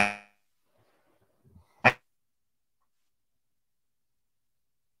canal."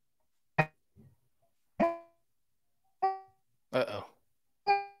 Uh-oh.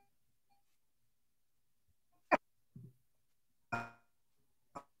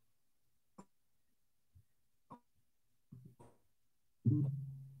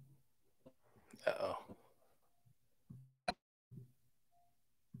 Uh-oh.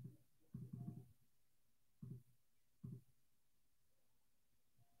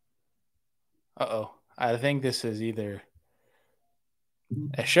 Uh-oh. I think this is either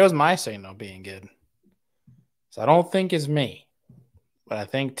it shows my signal being good. So I don't think it's me, but I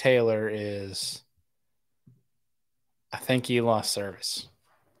think Taylor is I think he lost service.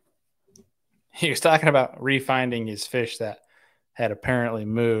 He was talking about refinding his fish that had apparently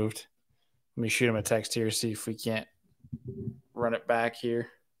moved. Let me shoot him a text here, see if we can't run it back here.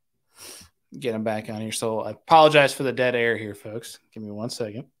 Get him back on here. So I apologize for the dead air here, folks. Give me 1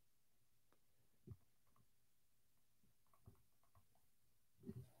 second.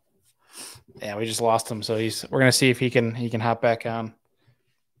 Yeah, we just lost him. So we're gonna see if he can hop back on.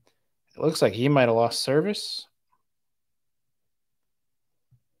 It looks like he might have lost service.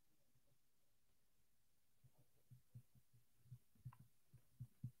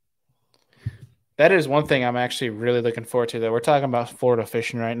 That is one thing I'm actually really looking forward to. That we're talking about Florida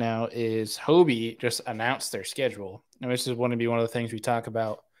fishing right now is Hobie just announced their schedule, and this is going to be one of the things we talk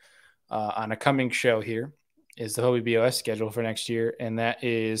about on a coming show here. Is the Hobie BOS schedule for next year, and that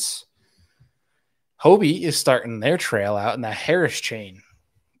is Hobie is starting their trail out in the Harris Chain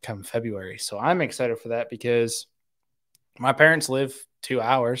come February. So I'm excited for that because my parents live 2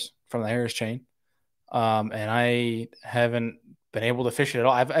 hours from the Harris Chain, and I haven't been able to fish it at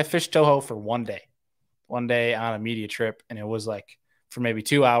all. I fished Toho for 1 day on a media trip, and it was like for maybe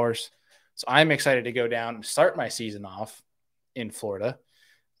 2 hours. So I'm excited to go down and start my season off in Florida.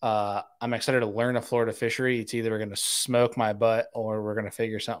 I'm excited to learn a Florida fishery. It's either going to smoke my butt or we're going to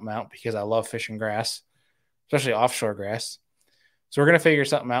figure something out because I love fishing grass, especially offshore grass. So we're going to figure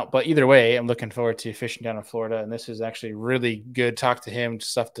something out. But either way, I'm looking forward to fishing down in Florida. And this is actually really good. Talk to him,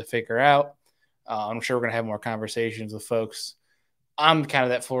 stuff to figure out. I'm sure we're going to have more conversations with folks. I'm kind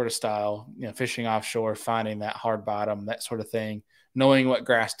of that Florida style, fishing offshore, finding that hard bottom, that sort of thing, knowing what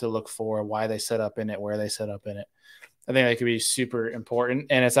grass to look for, why they set up in it, where they set up in it. I think that could be super important.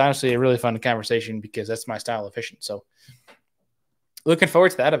 And it's honestly a really fun conversation because that's my style of fishing. So looking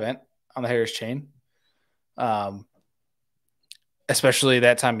forward to that event on the Harris Chain. Especially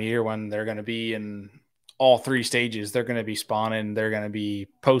that time of year when they're going to be in all 3 stages. They're going to be spawning. They're going to be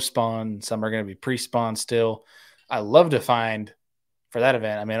post-spawn. Some are going to be pre-spawn still. I love to find for that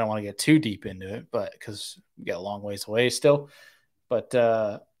event. I mean, I don't want to get too deep into it, but because we got a long ways away still. But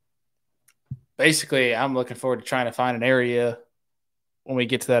basically, I'm looking forward to trying to find an area when we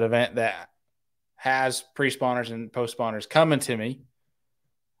get to that event that has pre-spawners and post-spawners coming to me.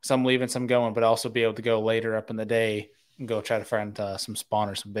 Some leaving, some going, but also be able to go later up in the day and go try to find some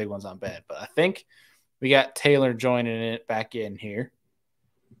spawners, some big ones on bed. But I think we got Taylor joining it back in here.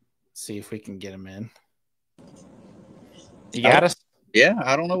 Let's see if we can get him in. You got us? Yeah,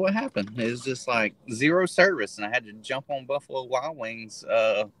 I don't know what happened. It was just like 0 service, and I had to jump on Buffalo Wild Wings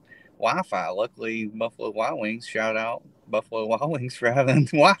Wi-Fi. Luckily, Buffalo Wild Wings, shout out Buffalo Wild Wings for having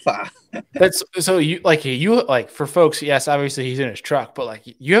Wi-Fi. That's so you for folks. Yes, obviously he's in his truck, but like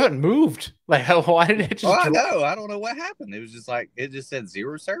you haven't moved. Like, why did it just? Oh, I know. I don't know what happened. It was just like it just said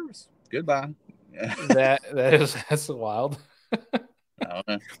 0 service. Goodbye. That's wild. I don't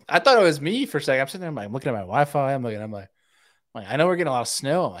know. I thought it was me for a second. I'm sitting there, I'm looking at my Wi-Fi. I'm like, I know we're getting a lot of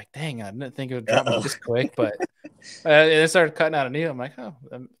snow. I'm like, dang, I didn't think it would drop me this quick, but it started cutting out a needle. I'm like, oh,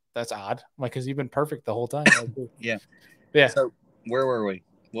 that's odd. I'm like, because you've been perfect the whole time. Yeah. Yeah. So where were we?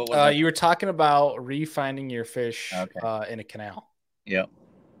 What was you were talking about refinding your fish in a canal. Yep.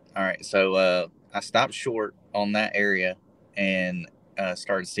 All right. So I stopped short on that area and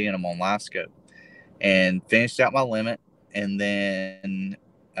started seeing them on LiveScope and finished out my limit and then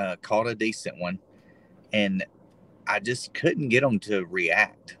caught a decent one. And I just couldn't get them to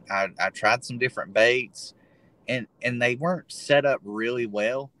react. I tried some different baits and they weren't set up really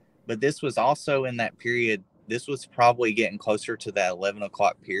well. But this was also in that period. This was probably getting closer to that 11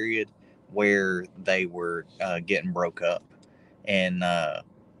 o'clock period where they were getting broke up and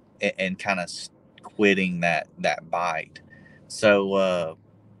kind of quitting that bite. So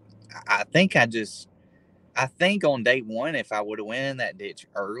I think on day 1, if I would have went in that ditch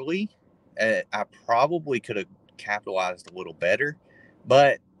early, I probably could have capitalized a little better.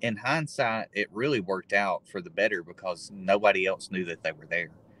 But in hindsight, it really worked out for the better because nobody else knew that they were there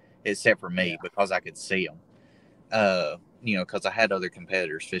except for me because I could see them. Because I had other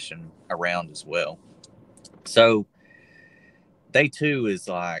competitors fishing around as well. So day 2 is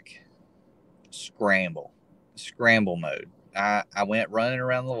like scramble mode. I went running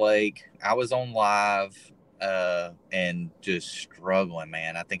around the lake. I was on live and just struggling,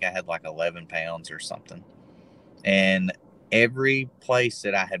 man. I think I had like 11 pounds or something. And every place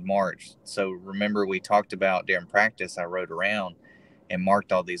that I had marked, so remember we talked about during practice, I rode around and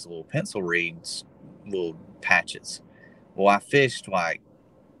marked all these little pencil reeds, little patches. Well, I fished like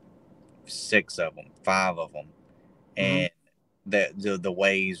 6 of them, 5 of them, and the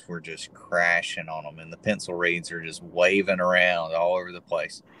waves were just crashing on them, and the pencil reeds are just waving around all over the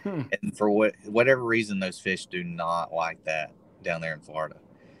place. And for whatever reason, those fish do not like that down there in Florida.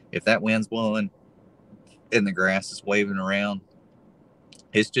 if that wind's blowing and the grass is waving around,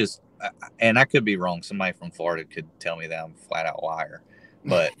 it's just, and I could be wrong. Somebody from Florida could tell me that I'm a flat out liar.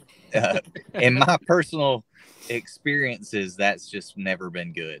 But in my personal experiences, that's just never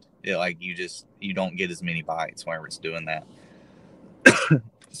been good. Like you don't get as many bites whenever it's doing that.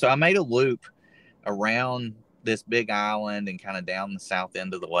 So I made a loop around this big island and kind of down the south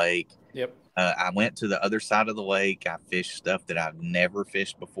end of the lake. Yep. I went to the other side of the lake. I fished stuff that I've never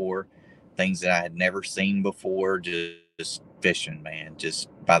fished before, things that I had never seen before, just fishing, man, just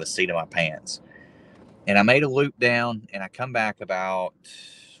by the seat of my pants. And I made a loop down, and I come back about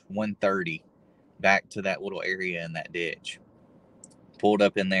 1:30 back to that little area in that ditch. Pulled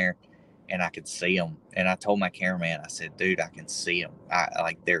up in there, and I could see them. And I told my cameraman, I said, dude, I can see them.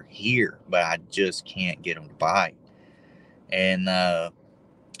 Like they're here, but I just can't get them to bite. And I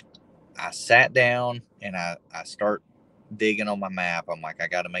sat down, and I start digging on my map. I'm like, I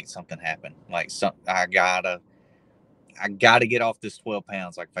got to make something happen. Like I gotta get off this 12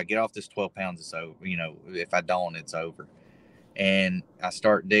 pounds. Like if I get off this 12 pounds, it's over. If I don't, it's over. And I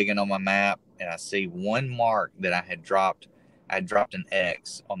start digging on my map, and I see one mark that I had dropped. I dropped an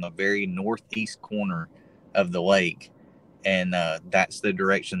X on the very northeast corner of the lake, and that's the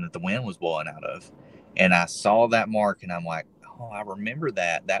direction that the wind was blowing out of. And I saw that mark, and I'm like, oh, I remember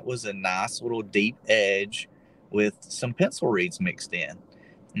that. That was a nice little deep edge with some pencil reeds mixed in.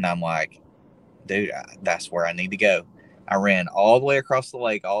 And I'm like, dude, that's where I need to go. I ran all the way across the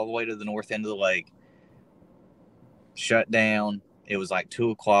lake, all the way to the north end of the lake, shut down. It was like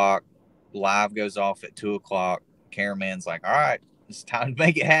 2:00. Live goes off at 2:00. Cameraman's like, all right, it's time to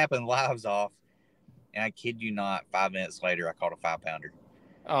make it happen. Live's off. And I kid you not, 5 minutes later, I caught a 5-pounder.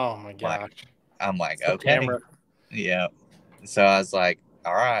 Oh my gosh. I'm like, It's okay. camera. Yeah. So I was like,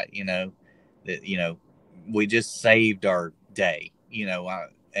 all right, we just saved our day,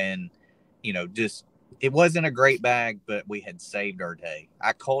 just, it wasn't a great bag, but we had saved our day.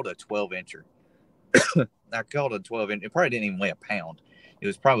 I caught a 12-incher. I caught a 12-inch. It probably didn't even weigh a pound. It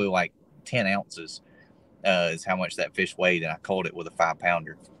was probably like 10 ounces is how much that fish weighed, and I caught it with a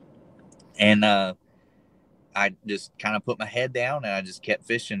 5-pounder. And I just kind of put my head down, and I just kept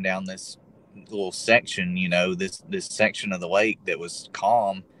fishing down this little section, this section of the lake that was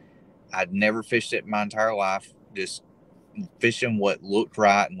calm. I'd never fished it my entire life, just fishing what looked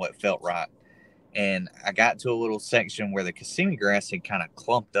right and what felt right. And I got to a little section where the Kissimmee grass had kind of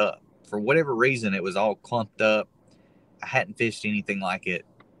clumped up. For whatever reason, it was all clumped up. I hadn't fished anything like it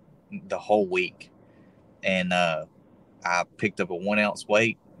the whole week. And I picked up a 1-ounce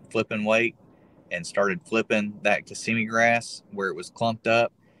flipping weight, and started flipping that Kissimmee grass where it was clumped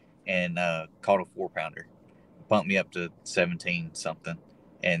up, and caught a 4-pounder. Pumped me up to 17 something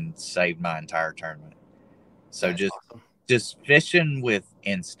and saved my entire tournament. So that's awesome. Just fishing with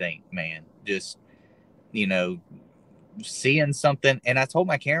instinct, man. Just, seeing something. And I told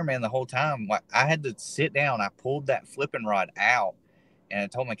my cameraman the whole time, I had to sit down. I pulled that flipping rod out, and I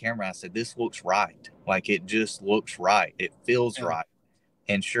told my cameraman, I said, this looks right. Like it just looks right. It feels right.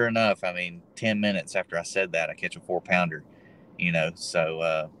 And sure enough, 10 minutes after I said that, I catch a 4-pounder,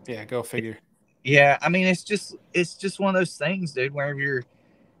 so. Yeah, go figure. It's just one of those things, dude, wherever you're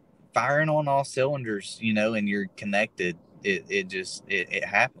firing on all cylinders, and you're connected, it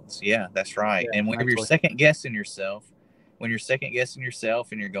happens. Yeah, that's right. Yeah, and whenever you're second guessing yourself,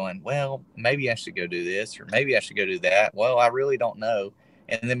 and you're going, well, maybe I should go do this, or maybe I should go do that. Well, I really don't know.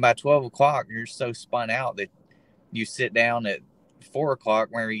 And then by 12 o'clock, you're so spun out that you sit down at 4 o'clock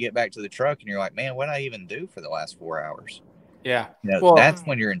whenever you get back to the truck, and you're like, man, what did I even do for the last 4 hours? Yeah. Well, that's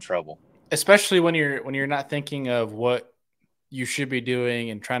when you're in trouble. Especially when you're not thinking of what you should be doing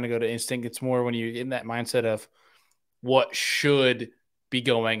and trying to go to instinct. It's more when you're in that mindset of what should be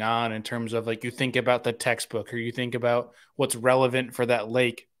going on in terms of, like, you think about the textbook, or you think about what's relevant for that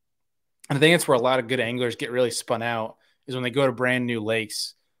lake. And I think it's where a lot of good anglers get really spun out, is when they go to brand new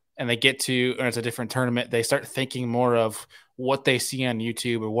lakes and they get to, or it's a different tournament, they start thinking more of what they see on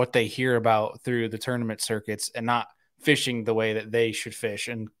YouTube or what they hear about through the tournament circuits, and not fishing the way that they should fish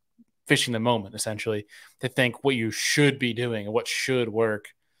and fishing the moment. Essentially, they think what you should be doing and what should work,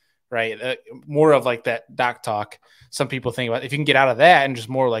 right? More of like that doc talk. Some people think about, if you can get out of that and just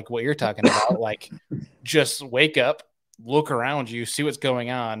more like what you're talking about, like just wake up, look around you, see what's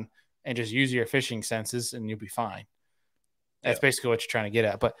going on, and just use your fishing senses, and you'll be fine. That's basically what you're trying to get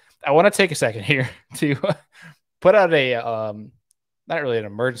at. But I want to take a second here to put out a not really an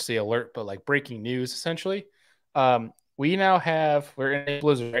emergency alert, but like breaking news, essentially. We're in a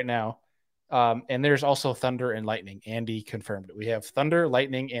blizzard right now, and there's also thunder and lightning. Andy confirmed it. We have thunder,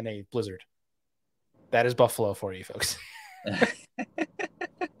 lightning, and a blizzard. That is Buffalo for you folks.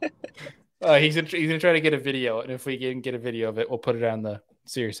 He's gonna try to get a video, and if we can get a video of it, we'll put it on the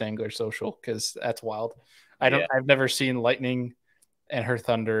Serious Angler social because that's wild. Yeah. I've never seen lightning and her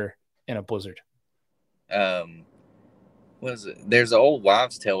thunder in a blizzard. What is it? There's an old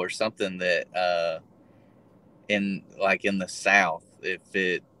wives' tale or something that in the South, if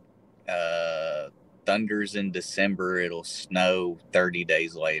it thunders in December, it'll snow 30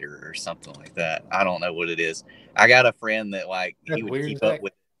 days later or something like that. I don't know what it is. I got a friend that That's he would weird. keep up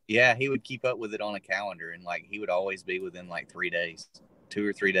with. Yeah, he would keep up with it on a calendar, and he would always be within 3 days, 2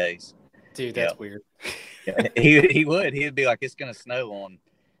 or 3 days. Dude, that's weird. Yeah, he'd be like, it's gonna snow on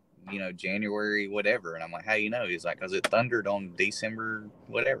January whatever, and I'm like, how you know? He's like, because it thundered on December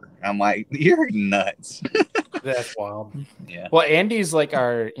whatever. I'm like, you're nuts. That's wild. Yeah. Well, Andy's like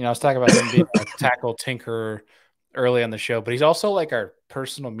our, I was talking about him being a tackle tinkerer early on the show, but he's also like our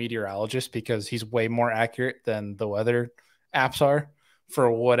personal meteorologist because he's way more accurate than the weather apps are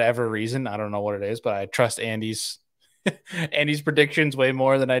for whatever reason. I don't know what it is, but I trust Andy's Andy's predictions way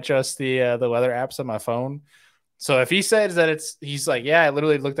more than I trust the weather apps on my phone. So if he says that he's like, yeah, I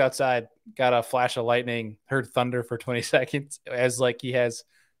literally looked outside, got a flash of lightning, heard thunder for 20 seconds as he has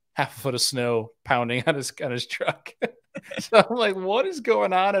half a foot of snow pounding on his truck. So I'm like, what is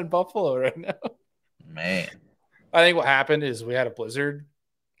going on in Buffalo right now? Man. I think what happened is we had a blizzard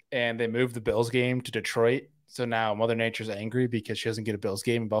and they moved the Bills game to Detroit. So now Mother Nature's angry because she doesn't get a Bills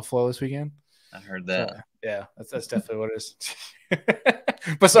game in Buffalo this weekend. I heard that. So, yeah, that's definitely what it is.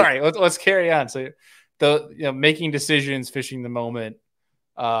 But sorry, let's carry on. So making decisions, fishing the moment,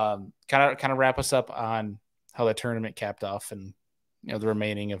 kind of wrap us up on how the tournament capped off and the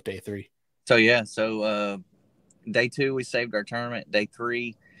remaining of day 3. So day 2 we saved our tournament. Day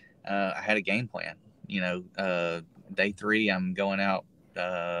 3, I had a game plan. Day 3 I'm going out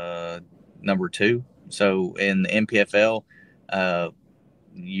number 2. So in the NPFL,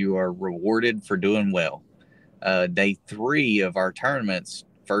 you are rewarded for doing well. Day 3 of our tournaments,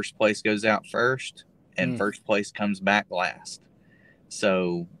 first place goes out first, and first place comes back last.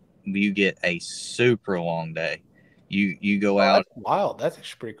 So you get a super long day. You go out. That's wild. That's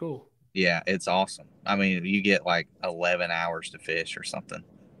actually pretty cool. Yeah, it's awesome. I mean, you get 11 hours to fish or something.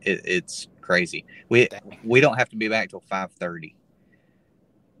 It's crazy. We don't have to be back till 5:30.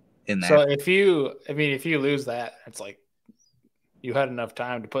 So if you lose that, it's like you had enough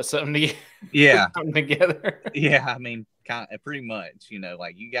time to put something together. Yeah, something together. Yeah, I mean, pretty much.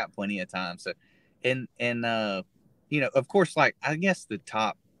 You got plenty of time. So, and of course, I guess the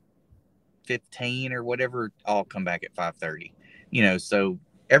top 15 or whatever all come back at 5:30. So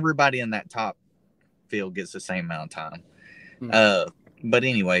everybody in that top field gets the same amount of time. But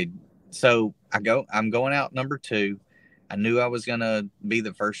anyway, so I'm going out number 2. I knew I was gonna be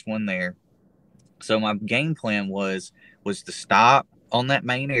the first one there. So my game plan was to stop on that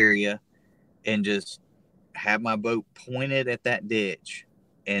main area and just have my boat pointed at that ditch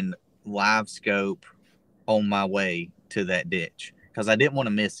and live scope on my way to that ditch because I didn't want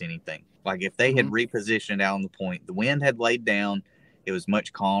to miss anything. If they had repositioned out on the point, the wind had laid down. It was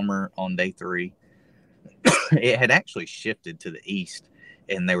much calmer on day 3. It had actually shifted to the east,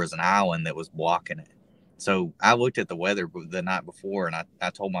 and there was an island that was blocking it. So I looked at the weather the night before, and I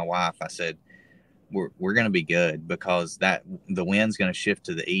told my wife, I said, we're going to be good because the wind's going to shift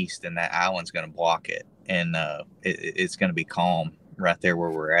to the east, and that island's going to block it, and it's going to be calm right there where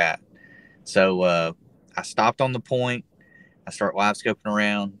we're at. So I stopped on the point. I start live scoping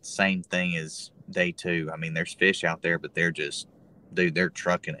around. Same thing as day 2. I mean, there's fish out there, but they're just, dude, they're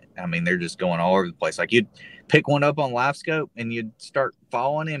trucking it. I mean, they're just going all over the place. You'd pick one up on live scope and you'd start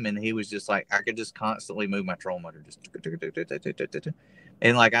following him, and he was just I could just constantly move my trolling motor, just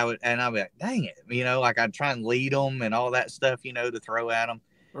and I'd be like, dang it, I'd try and lead them and all that stuff, to throw at them.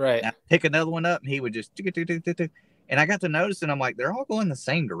 Right. And I'd pick another one up, and he would just, and I got to notice, and I'm like, they're all going the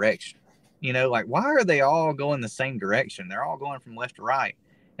same direction. Why are they all going the same direction? They're all going from left to right.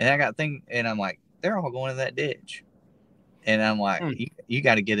 And I got and I'm like, they're all going to that ditch. And I'm like, you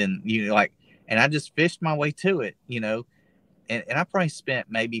got to get in, and I just fished my way to it, and I probably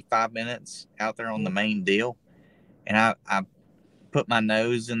spent maybe 5 minutes out there on the main deal. And I put my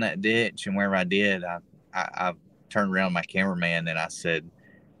nose in that ditch, and wherever I did, I turned around to my cameraman and I said,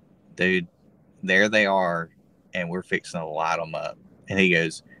 dude, there they are, and we're fixing to light them up. And he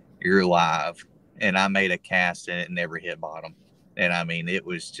goes, you're live. And I made a cast, and it never hit bottom. And I mean, it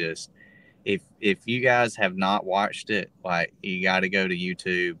was just, if you guys have not watched it, you got to go to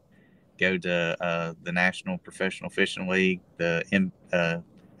YouTube, go to the National Professional Fishing League, I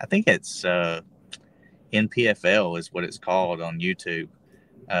think it's NPFL is what it's called on YouTube,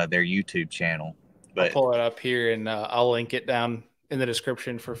 their YouTube channel. But I'll pull it up here and I'll link it down in the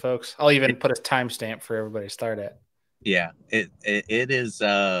description for folks. I'll even put a timestamp for everybody to start at. Yeah, it is.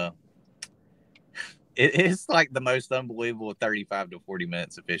 It is like the most unbelievable 35 to 40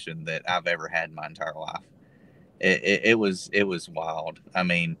 minutes of fishing that I've ever had in my entire life. It was wild. I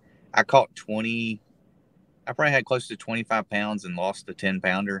mean, I caught 20. I probably had close to 25 pounds and lost a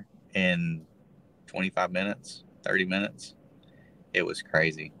 10-pounder in 25 minutes, 30 minutes. It was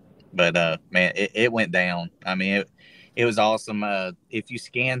crazy. But man, it went down. I mean, it was awesome. If you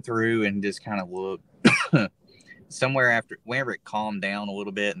scan through and just kind of look somewhere after whenever it calmed down a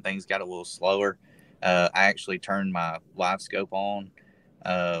little bit and things got a little slower, I actually turned my live scope on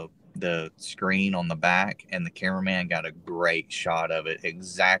the screen on the back, and the cameraman got a great shot of it.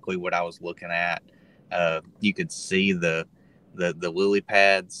 Exactly what I was looking at. You could see the lily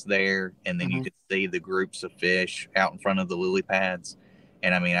pads there, and then you could see the groups of fish out in front of the lily pads.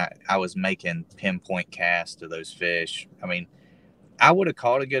 And I mean, I was making pinpoint casts to those fish. I mean, I would have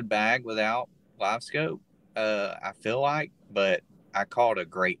caught a good bag without live scope, I feel like, but I caught a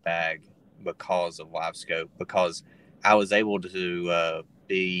great bag because of live scope, because I was able to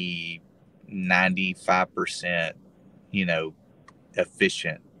be 95%,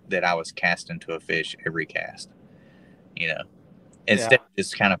 efficient, that I was casting to a fish every cast, instead of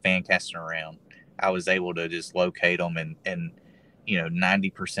just kind of fan casting around. I was able to just locate them, and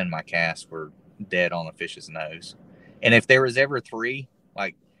 90% of my casts were dead on the fish's nose. And if there was ever three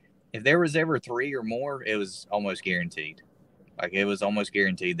or more, it was almost guaranteed. Like, it was almost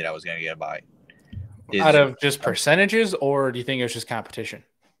guaranteed that I was going to get a bite. Out of just percentages, or do you think it was just competition?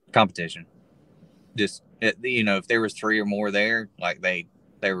 Competition. Just, if there was three or more there, like they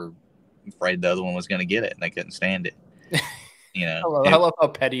were afraid the other one was going to get it and they couldn't stand it. I love how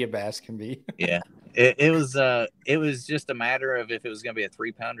petty a bass can be. Yeah. It was just a matter of if it was going to be a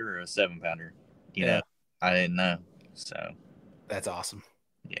 3-pounder or a 7-pounder. I didn't know. So that's awesome.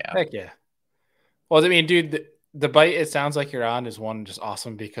 Yeah. Heck yeah. Well, I mean, dude, the bite it sounds like you're on is one just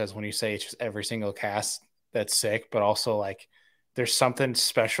awesome, because when you say it's just every single cast, that's sick, but also like there's something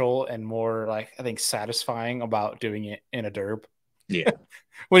special and more like, I think, satisfying about doing it in a derb. Yeah.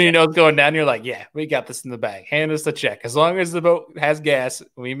 When you know it's going down, you're like, yeah, we got this in the bag. Hand us the check. As long as the boat has gas,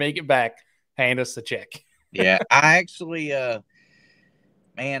 we make it back, hand us the check. Yeah. I actually,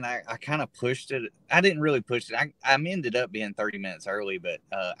 man, I kind of pushed it. I didn't really push it. I ended up being 30 minutes early, but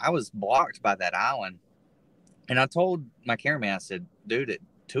I was blocked by that island. And I told my cameraman, I said, dude, at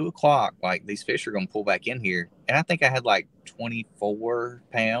 2:00, like, these fish are going to pull back in here. And I think I had like 24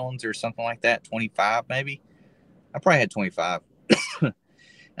 pounds or something like that, 25 maybe. I probably had 25.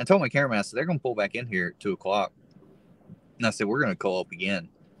 I told my cameraman, I said, they're going to pull back in here at 2:00. And I said, we're going to cull up again.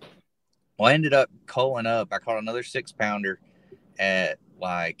 Well, I ended up culling up. I caught another 6-pounder at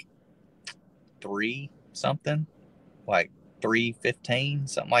like 3 something, like 3:15,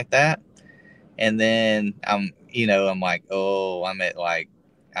 something like that. And then I'm like, oh, I'm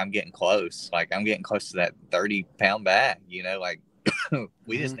getting close. Like, I'm getting close to that 30-pound bag, like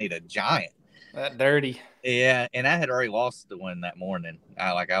we just need a giant. That dirty. Yeah. And I had already lost the one that morning.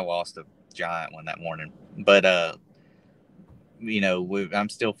 I lost a giant one that morning, but, I'm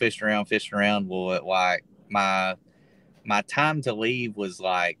still fishing around. Well, like my time to leave was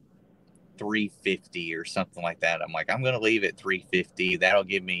like 3:50 or something like that. I'm like, I'm going to leave at 3:50. That'll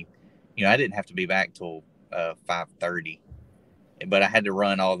give me, I didn't have to be back till 5:30, but I had to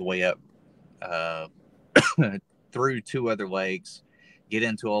run all the way up through 2 other lakes, get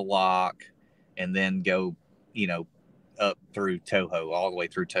into a lock, and then go, up through Toho, all the way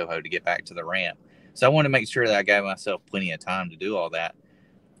through Toho to get back to the ramp. So I wanted to make sure that I gave myself plenty of time to do all that.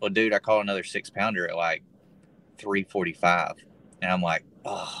 Well, dude, I caught another 6-pounder at like 3:45, and I'm like,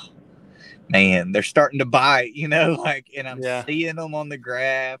 oh man, they're starting to bite, and I'm seeing them on the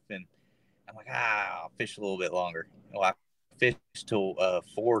graph, and I'm like, I'll fish a little bit longer. Well, I fished till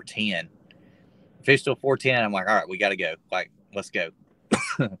 4:10. Fished till 4:10. I'm like, all right, we got to go. Like, let's go.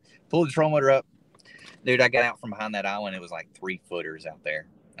 Pull the troll motor up. Dude, I got out from behind that island. It was like 3-footers out there.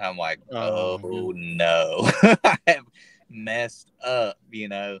 I'm like, oh no. I have messed up,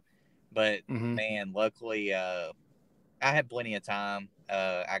 But, man, luckily, I had plenty of time.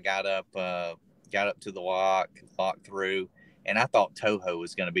 I got up to the lock, locked through, and I thought Toho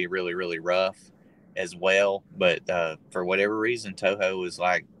was going to be really, really rough as well. But for whatever reason, Toho was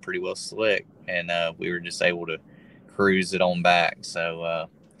like pretty well slick, and we were just able to cruise it on back. So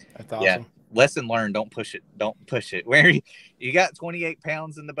that's awesome. Yeah, lesson learned: don't push it. Don't push it. Where you got 28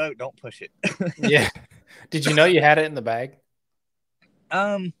 pounds in the boat, don't push it. Yeah. Did you know you had it in the bag?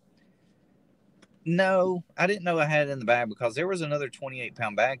 No, I didn't know I had it in the bag, because there was another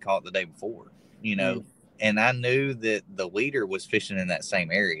 28-pound bag caught the day before, and I knew that the leader was fishing in that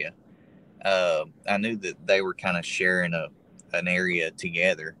same area. I knew that they were kind of sharing an area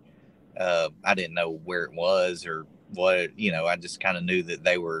together. I didn't know where it was or what, I just kind of knew that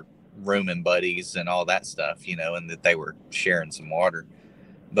they were rooming buddies and all that stuff, and that they were sharing some water.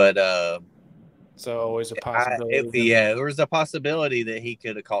 But so always a possibility. there was a possibility that he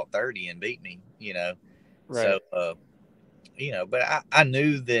could have caught 30 and beat me, Right. So, but I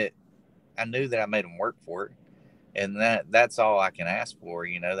knew that I made him work for it, and that's all I can ask for.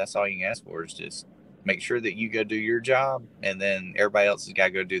 That's all you can ask for is just make sure that you go do your job, and then everybody else has got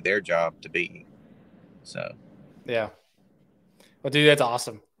to go do their job to beat you. So, yeah. Well, dude, that's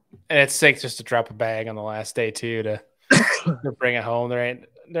awesome, and it's sick just to drop a bag on the last day too to bring it home.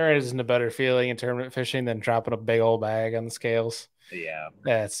 There isn't a better feeling in tournament fishing than dropping a big old bag on the scales. yeah,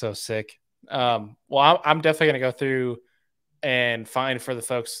 That's so sick. Well, I'm definitely gonna go through and find for the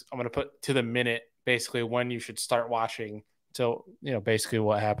folks. I'm gonna put to the minute basically when you should start watching till basically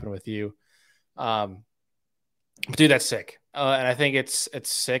what happened with you. But dude, that's sick. And I think it's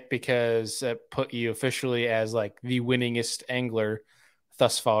sick because it put you officially as like the winningest angler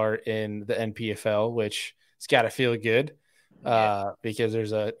thus far in the NPFL, which it's got to feel good because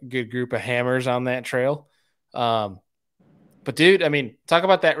there's a good group of hammers on that trail. But dude, I mean, talk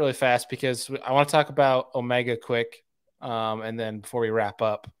about that really fast because I want to talk about Omega quick. And then before we wrap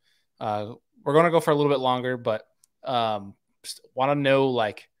up, we're going to go for a little bit longer, but want to know,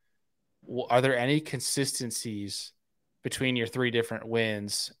 like, are there any consistencies between your 3 different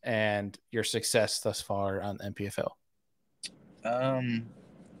wins and your success thus far on NPFL?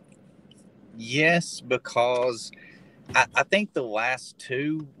 Yes, because I think the last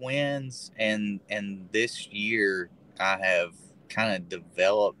 2 wins and this year I have kind of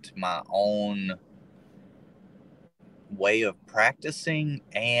developed my own way of practicing,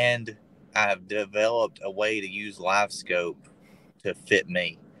 and I've developed a way to use live scope to fit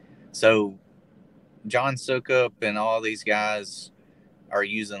me. So John Sukup and all these guys are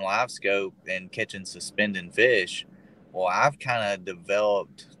using live scope and catching suspending fish. Well, I've kind of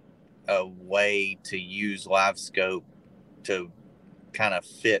developed a way to use live scope to kind of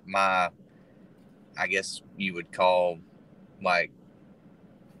fit my, I guess you would call, like,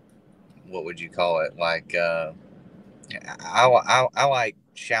 what would you call it? Like, I like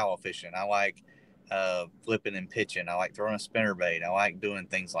shallow fishing. I like flipping and pitching. I like throwing a spinner bait. I like doing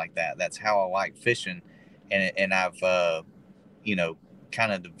things like that. That's how I like fishing, and I've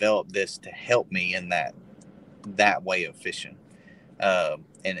kind of developed this to help me in that way of fishing, and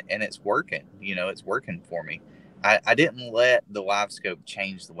it's working. It's working for me. I didn't let the live scope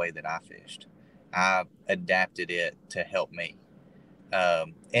change the way that I fished. I adapted it to help me,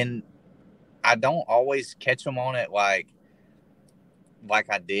 and I don't always catch them on it like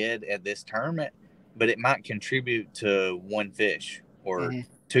I did at this tournament, but it might contribute to 1 fish or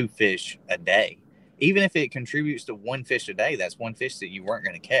 2 fish a day. Even if it contributes to 1 fish a day, that's 1 fish that you weren't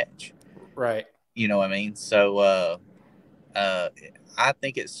going to catch. Right. You know what I mean? So I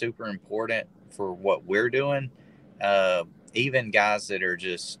think it's super important for what we're doing. Even guys that are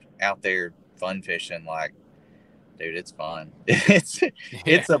just out there fun fishing, like, dude, it's fun.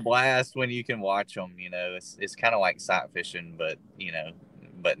 It's a blast when you can watch them. It's kind of like sight fishing, but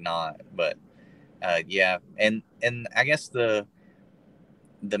but not. But yeah, and I guess the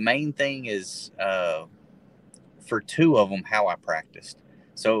main thing is for 2 of them how I practiced.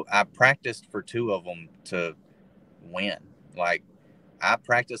 So I practiced for 2 of them to win. Like, I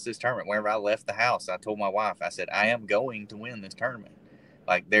practiced this tournament whenever I left the house. I told my wife, I said, I am going to win this tournament.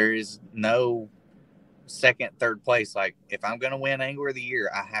 Like, there is no second, third place. Like, if I'm going to win Angler of the Year,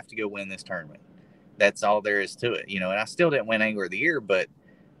 I have to go win this tournament. That's all there is to it, and I still didn't win Angler of the Year, but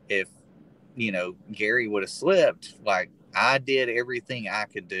if, Gary would have slipped, like, I did everything I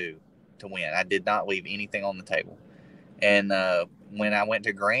could do to win. I did not leave anything on the table. And when I went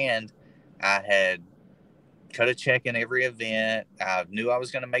to Grand, I had cut a check in every event. I knew I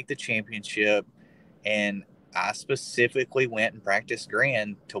was going to make the championship, and I specifically went and practiced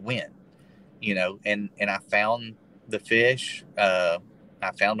Grand to win. And I found the fish. I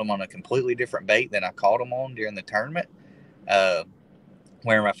found them on a completely different bait than I caught them on during the tournament.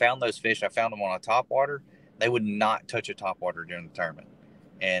 Where I found those fish, I found them on a topwater. They would not touch a topwater during the tournament.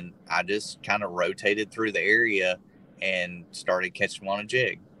 And I just kind of rotated through the area and started catching them on a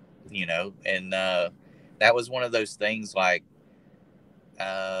jig, and that was one of those things, like,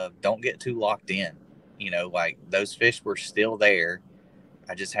 don't get too locked in, like, those fish were still there.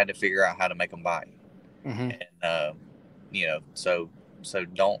 I just had to figure out how to make them bite. And, so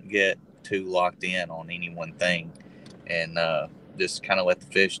don't get too locked in on any one thing, and just kind of let the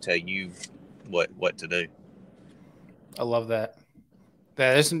fish tell you what to do. I love that.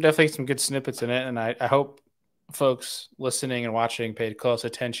 There's definitely some good snippets in it, and I hope folks listening and watching paid close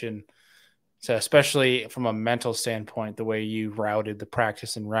attention to, especially from a mental standpoint, the way you routed the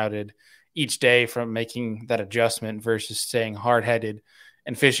practice and routed each day from making that adjustment versus staying hard headed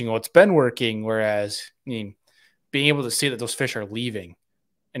and fishing what's been working. Whereas, I mean, being able to see that those fish are leaving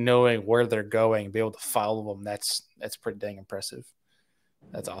and knowing where they're going, be able to follow them, that's pretty dang impressive.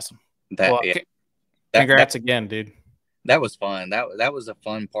 That's awesome. That Well, yeah, congrats again, dude. that was fun. That was a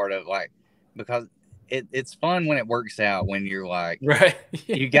fun part of, like, because it's fun when it works out, when you're like, Right.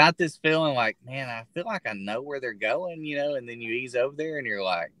 you got this feeling like, man, I feel like I know where they're going, and then you ease over there and you're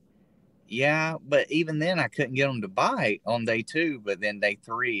like, yeah, but even then I couldn't get them to bite on day 2, but then day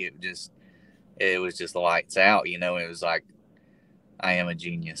 3, it was just lights out, it was like, I am a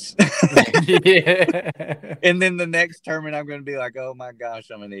genius. Yeah. And then the next tournament, I'm going to be like, oh my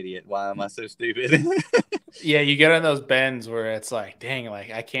gosh, I'm an idiot. Why am I so stupid? Yeah, you get on those bends where it's like, dang, like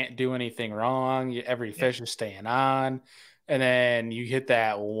I can't do anything wrong. Every fish is staying on. And then you hit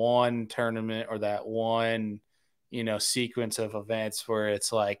that one tournament or that one, sequence of events where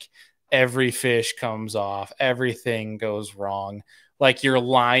it's like every fish comes off, everything goes wrong. Like your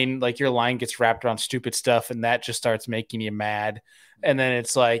line gets wrapped around stupid stuff, and that just starts making you mad. And then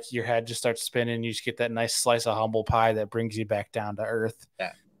it's like your head just starts spinning. You just get that nice slice of humble pie that brings you back down to earth.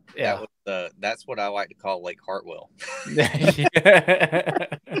 That Yeah. that's what I like to call Lake Hartwell. Yeah. I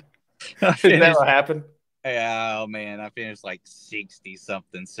Is that finished, what happened? oh man, I finished like 60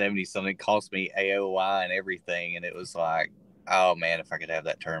 something, 70 something. It cost me AOI and everything, and it was like, oh man, if I could have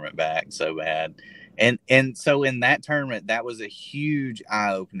that tournament back so bad. And so in that tournament, that was a huge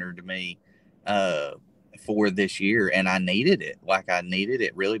eye opener to me for this year, and I needed it. Like, I needed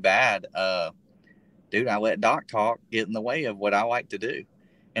it really bad. Dude, I let Doc talk get in the way of what I like to do.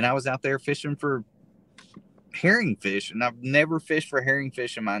 And I was out there fishing for herring fish, and I've never fished for herring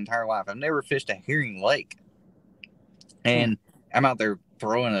fish in my entire life. I've never fished a herring lake. And I'm out there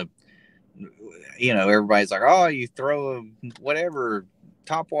throwing everybody's like, oh, you throw a whatever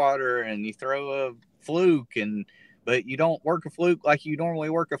top water and you throw a fluke, but you don't work a fluke like you normally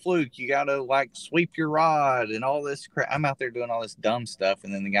work a fluke. You got to like sweep your rod and all this crap. I'm out there doing all this dumb stuff.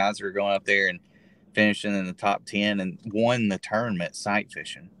 And then the guys are going up there and finishing in the top 10 and won the tournament sight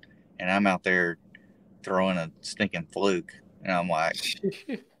fishing. And I'm out there throwing a stinking fluke. And I'm like,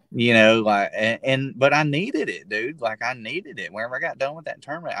 but I needed it, dude. Like, I needed it. Whenever I got done with that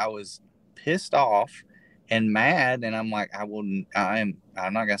tournament, I was pissed off and mad. And I'm like, I'm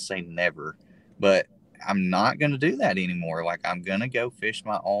not going to say never, but I'm not going to do that anymore. Like, I'm going to go fish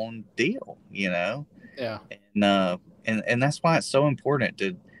my own deal, Yeah. And that's why it's so important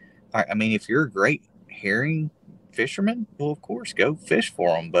to, I mean, if you're a great herring fisherman, well, of course, go fish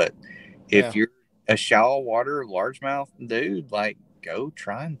for them. But if you're a shallow water largemouth dude, like, go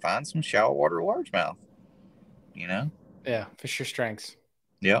try and find some shallow water largemouth. Yeah, fish your strengths.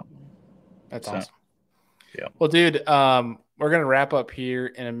 Yep. That's awesome. Yeah. Well, dude, we're gonna wrap up here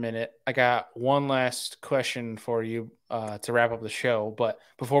in a minute. I got one last question for you to wrap up the show. But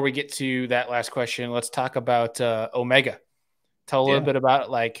before we get to that last question, let's talk about Omega. Tell a little bit about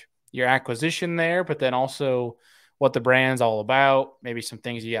like your acquisition there, but then also what the brand's all about, maybe some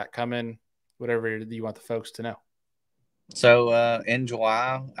things you got coming, whatever you want the folks to know. So in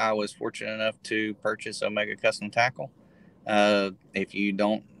July, I was fortunate enough to purchase Omega Custom Tackle. If you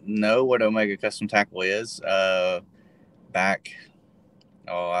don't know what Omega Custom Tackle is, back,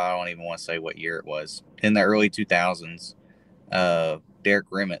 I don't even want to say what year it was. In the early 2000s,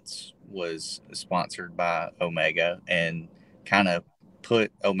 Derek Rimmets was sponsored by Omega and kind of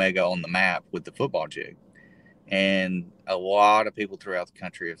put Omega on the map with the football jig. And a lot of people throughout the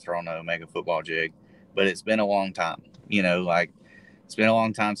country have thrown an Omega football jig, but it's been a long time. It's been a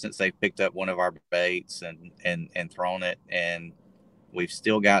long time since they picked up one of our baits and thrown it. And we've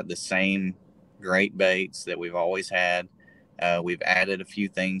still got the same great baits that we've always had. We've added a few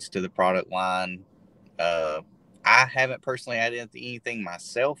things to the product line. I haven't personally added anything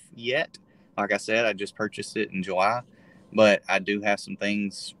myself yet. Like I said, I just purchased it in July, but I do have some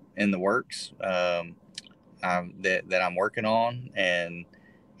things in the works that I'm working on, and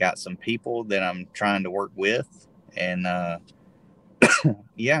got some people that I'm trying to work with. And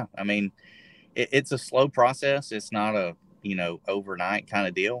yeah, I mean, it's a slow process. It's not a overnight kind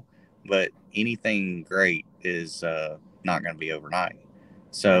of deal, but anything great is not going to be overnight.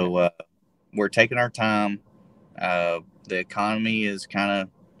 So we're taking our time. The economy is kind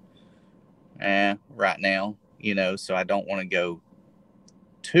of right now, so I don't want to go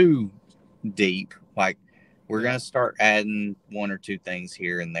too deep. Like, we're going to start adding one or two things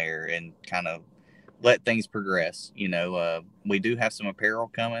here and there and kind of let things progress. We do have some apparel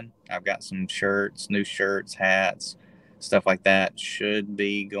coming. I've got some new shirts, hats, stuff like that. Should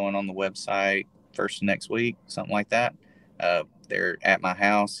be going on the website first next week, something like that. They're at my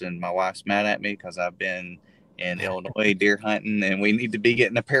house, and my wife's mad at me because I've been in Illinois deer hunting, and we need to be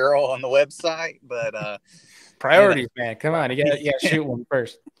getting apparel on the website. But priorities, man, come on, you got to shoot one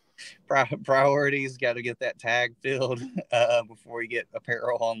first. Priorities, got to get that tag filled before you get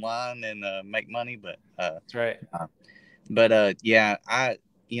apparel online and make money. But that's right. Yeah, I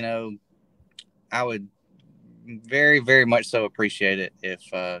would very, very much so appreciate it if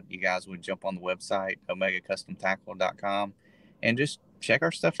you guys would jump on the website, omegacustomtackle.com, and just check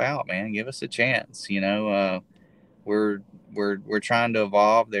our stuff out, man. Give us a chance. We're trying to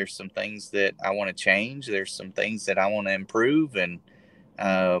evolve. There's some things that I want to change. There's some things that I want to improve, and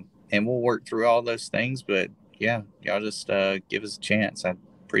we'll work through all those things. But yeah, y'all just give us a chance. I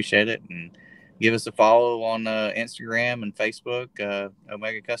appreciate it, and give us a follow on Instagram and Facebook,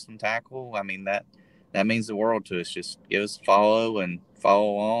 Omega Custom Tackle. I mean, that means the world to us. Just give us a follow and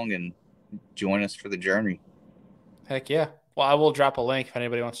follow along and join us for the journey. Heck yeah. Well, I will drop a link if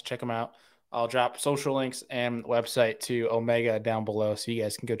anybody wants to check them out. I'll drop social links and website to Omega down below so you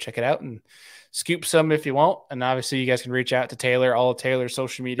guys can go check it out and scoop some if you want. And obviously you guys can reach out to Taylor, all of Taylor's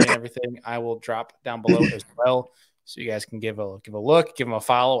social media and everything I will drop down below as well. So you guys can give a look, give them a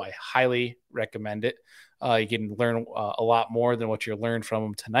follow. I highly recommend it. You can learn a lot more than what you learned from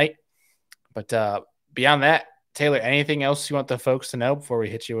them tonight. But beyond that, Taylor, anything else you want the folks to know before we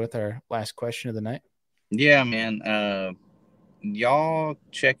hit you with our last question of the night? Yeah, man. Y'all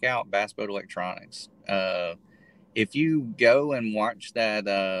check out Bass Boat Electronics. If you go and watch that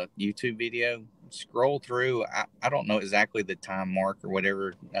YouTube video, scroll through. I don't know exactly the time mark or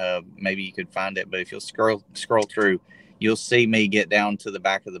whatever. Maybe you could find it, but if you'll scroll through, you'll see me get down to the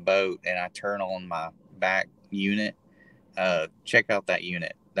back of the boat and I turn on my back unit. Check out that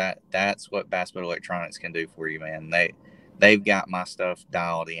unit. That's what Bass Boat Electronics can do for you, man. They've got my stuff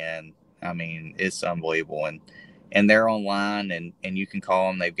dialed in. I mean, it's unbelievable. And they're online, and you can call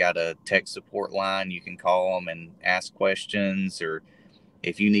them. They've got a tech support line. You can call them and ask questions, or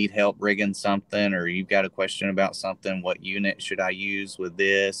if you need help rigging something, or you've got a question about something, what unit should I use with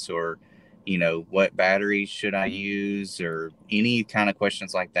this, or what batteries should I use, or any kind of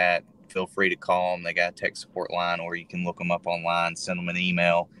questions like that. Feel free to call them. They got a tech support line, or you can look them up online, send them an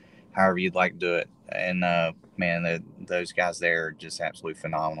email, however you'd like to do it. And man, those guys there are just absolutely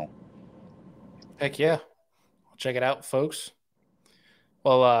phenomenal. Heck yeah. Check it out, folks.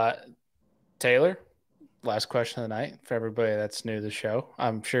 Well, Taylor, last question of the night for everybody that's new to the show.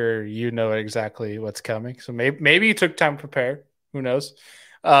 I'm sure you know exactly what's coming. So maybe you took time to prepare. Who knows?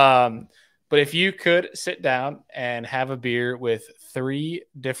 But if you could sit down and have a beer with 3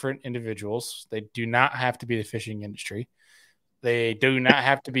 different individuals, they do not have to be the fishing industry. They do not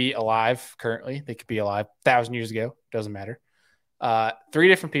have to be alive currently. They could be alive 1,000 years ago. Doesn't matter. 3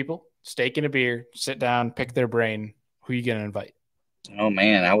 different people. Steak and a beer, sit down, pick their brain. Who are you going to invite? Oh,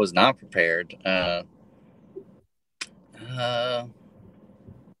 man, I was not prepared. Man.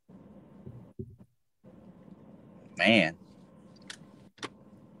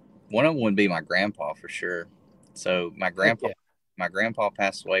 One of them would be my grandpa for sure. So my grandpa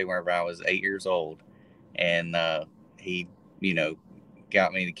passed away whenever I was 8 years old. And he,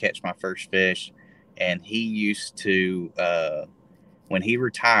 got me to catch my first fish. And he used to, when he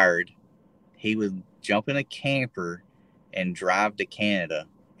retired, he would jump in a camper and drive to Canada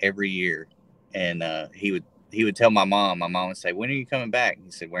every year. And he would tell my mom would say, "When are you coming back?" And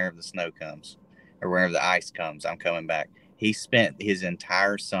he said, "Whenever the snow comes or whenever the ice comes, I'm coming back." He spent his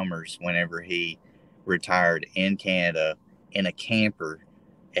entire summers whenever he retired in Canada in a camper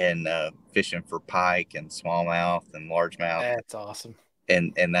and fishing for pike and smallmouth and largemouth. That's awesome.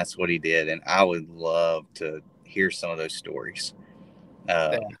 And that's what he did. And I would love to hear some of those stories.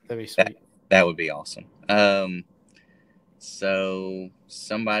 That'd be sweet. That would be awesome. So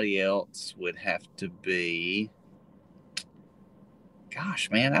somebody else would have to be,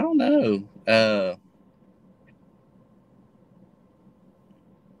 gosh, man, I don't know.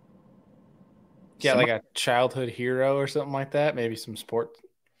 Like a childhood hero or something like that. Maybe some sport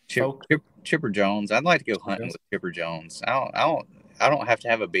folk. Chipper Jones. I'd like to go hunting with Chipper Jones. I don't have to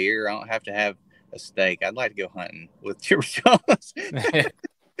have a beer. I don't have to have a steak. I'd like to go hunting with Chipper Jones.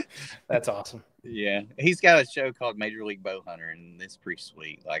 That's awesome. Yeah, he's got a show called Major League Bow Hunter, and it's pretty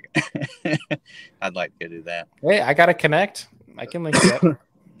sweet. Like, I'd like to go do that. Hey, I gotta connect. I can link you up.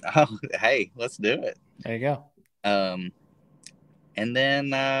 Oh, hey, let's do it. There you go. And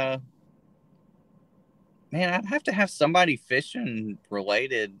then Man, I'd have to have somebody fishing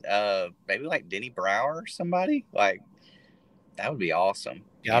related, maybe like Denny Brower or somebody. Like, that would be awesome.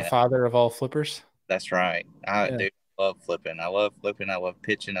 Godfather of all flippers. That's right. I Yeah. do love flipping. I love flipping. I love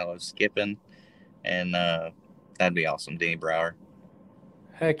pitching. I love skipping. And that'd be awesome, Denny Brower.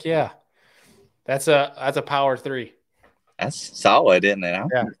 Heck yeah. That's a power 3. That's solid, isn't it?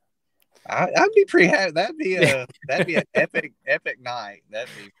 Yeah. I'd be pretty happy. That'd be Yeah. an epic night.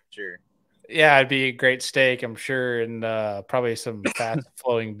 That'd be for sure. Yeah, it'd be a great steak, I'm sure, and probably some fast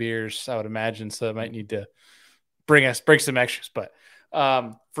flowing beers, I would imagine. So I might need to bring some extras. But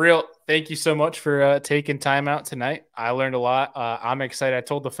for real, thank you so much for taking time out tonight. I learned a lot. I'm excited. I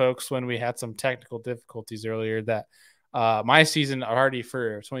told the folks when we had some technical difficulties earlier that my season already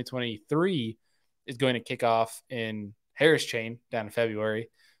for 2023 is going to kick off in Harris Chain down in February.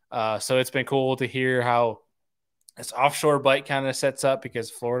 So it's been cool to hear how this offshore bite kind of sets up,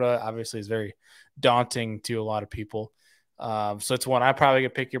 because Florida obviously is very daunting to a lot of people. So it's one I probably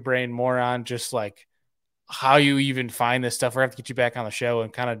could pick your brain more on, just like how you even find this stuff. We're going to have to get you back on the show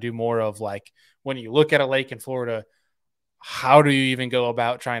and kind of do more of like, when you look at a lake in Florida, how do you even go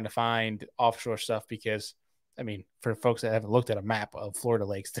about trying to find offshore stuff? Because I mean, for folks that haven't looked at a map of Florida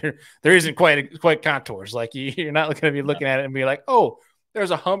lakes, there isn't quite contours. Like you're not going to be looking at it and be like, oh,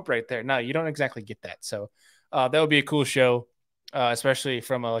 there's a hump right there. No, you don't exactly get that. So that would be a cool show, especially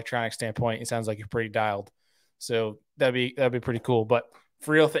from an electronic standpoint. It sounds like you're pretty dialed, so that'd be pretty cool. But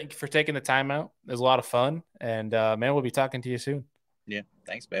for real, thank you for taking the time out. It was a lot of fun, and man, we'll be talking to you soon. Yeah,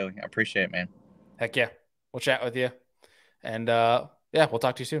 thanks, Bailey. I appreciate it, man. Heck yeah, we'll chat with you, and yeah, we'll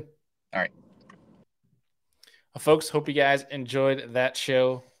talk to you soon. All right. Well, folks, hope you guys enjoyed that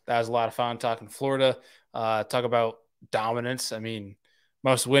show. That was a lot of fun talking Florida. Talk about dominance. I mean,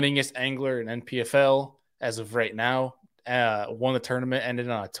 most winningest angler in NPFL as of right now. Won the tournament, ended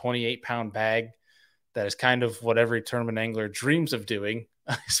on a 28-pound bag. That is kind of what every tournament angler dreams of doing,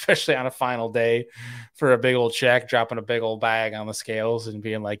 especially on a final day for a big old check, dropping a big old bag on the scales and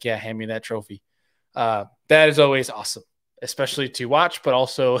being like, yeah, hand me that trophy. That is always awesome, especially to watch, but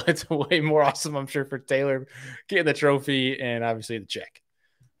also it's way more awesome, I'm sure, for Taylor getting the trophy and obviously the check.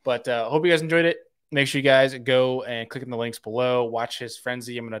 But hope you guys enjoyed it. Make sure you guys go and click in the links below. Watch his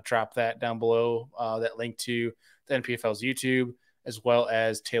frenzy. I'm going to drop that down below, that link to the NPFL's YouTube, as well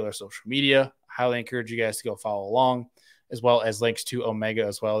as Taylor's social media. Highly encourage you guys to go follow along, as well as links to Omega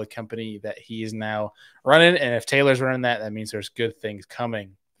as well, the company that he is now running. And if Taylor's running that, that means there's good things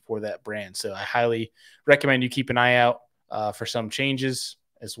coming for that brand. So I highly recommend you keep an eye out for some changes,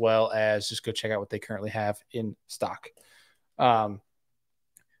 as well as just go check out what they currently have in stock. Beyond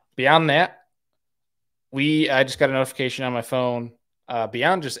that, I just got a notification on my phone.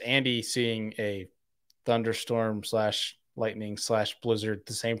 Beyond just Andy seeing a thunderstorm / lightning / blizzard at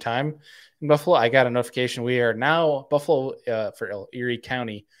the same time in Buffalo, I got a notification. We are now, Buffalo for Erie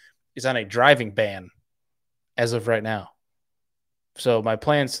County is on a driving ban as of right now. So my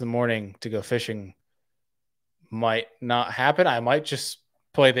plans in the morning to go fishing might not happen. I might just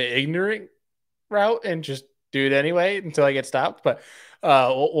play the ignorant route and just do it anyway until I get stopped. But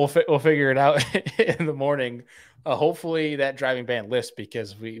we'll figure it out in the morning. Hopefully that driving ban lifts,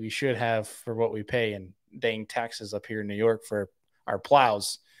 because we should have, for what we pay in dang taxes up here in New York for our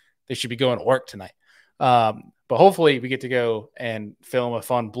plows, they should be going to work tonight. But hopefully we get to go and film a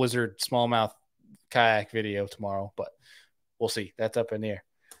fun blizzard smallmouth kayak video tomorrow. But we'll see. That's up in the air.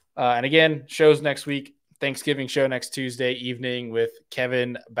 And again, shows next week. Thanksgiving show next Tuesday evening with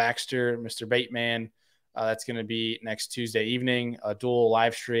Kevin Baxter, Mr. Bateman. That's going to be next Tuesday evening, a dual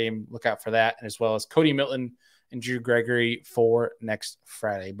live stream. Look out for that, and as well as Cody Milton and Drew Gregory for next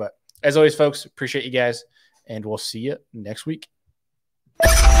Friday. But as always, folks, appreciate you guys, and we'll see you next week.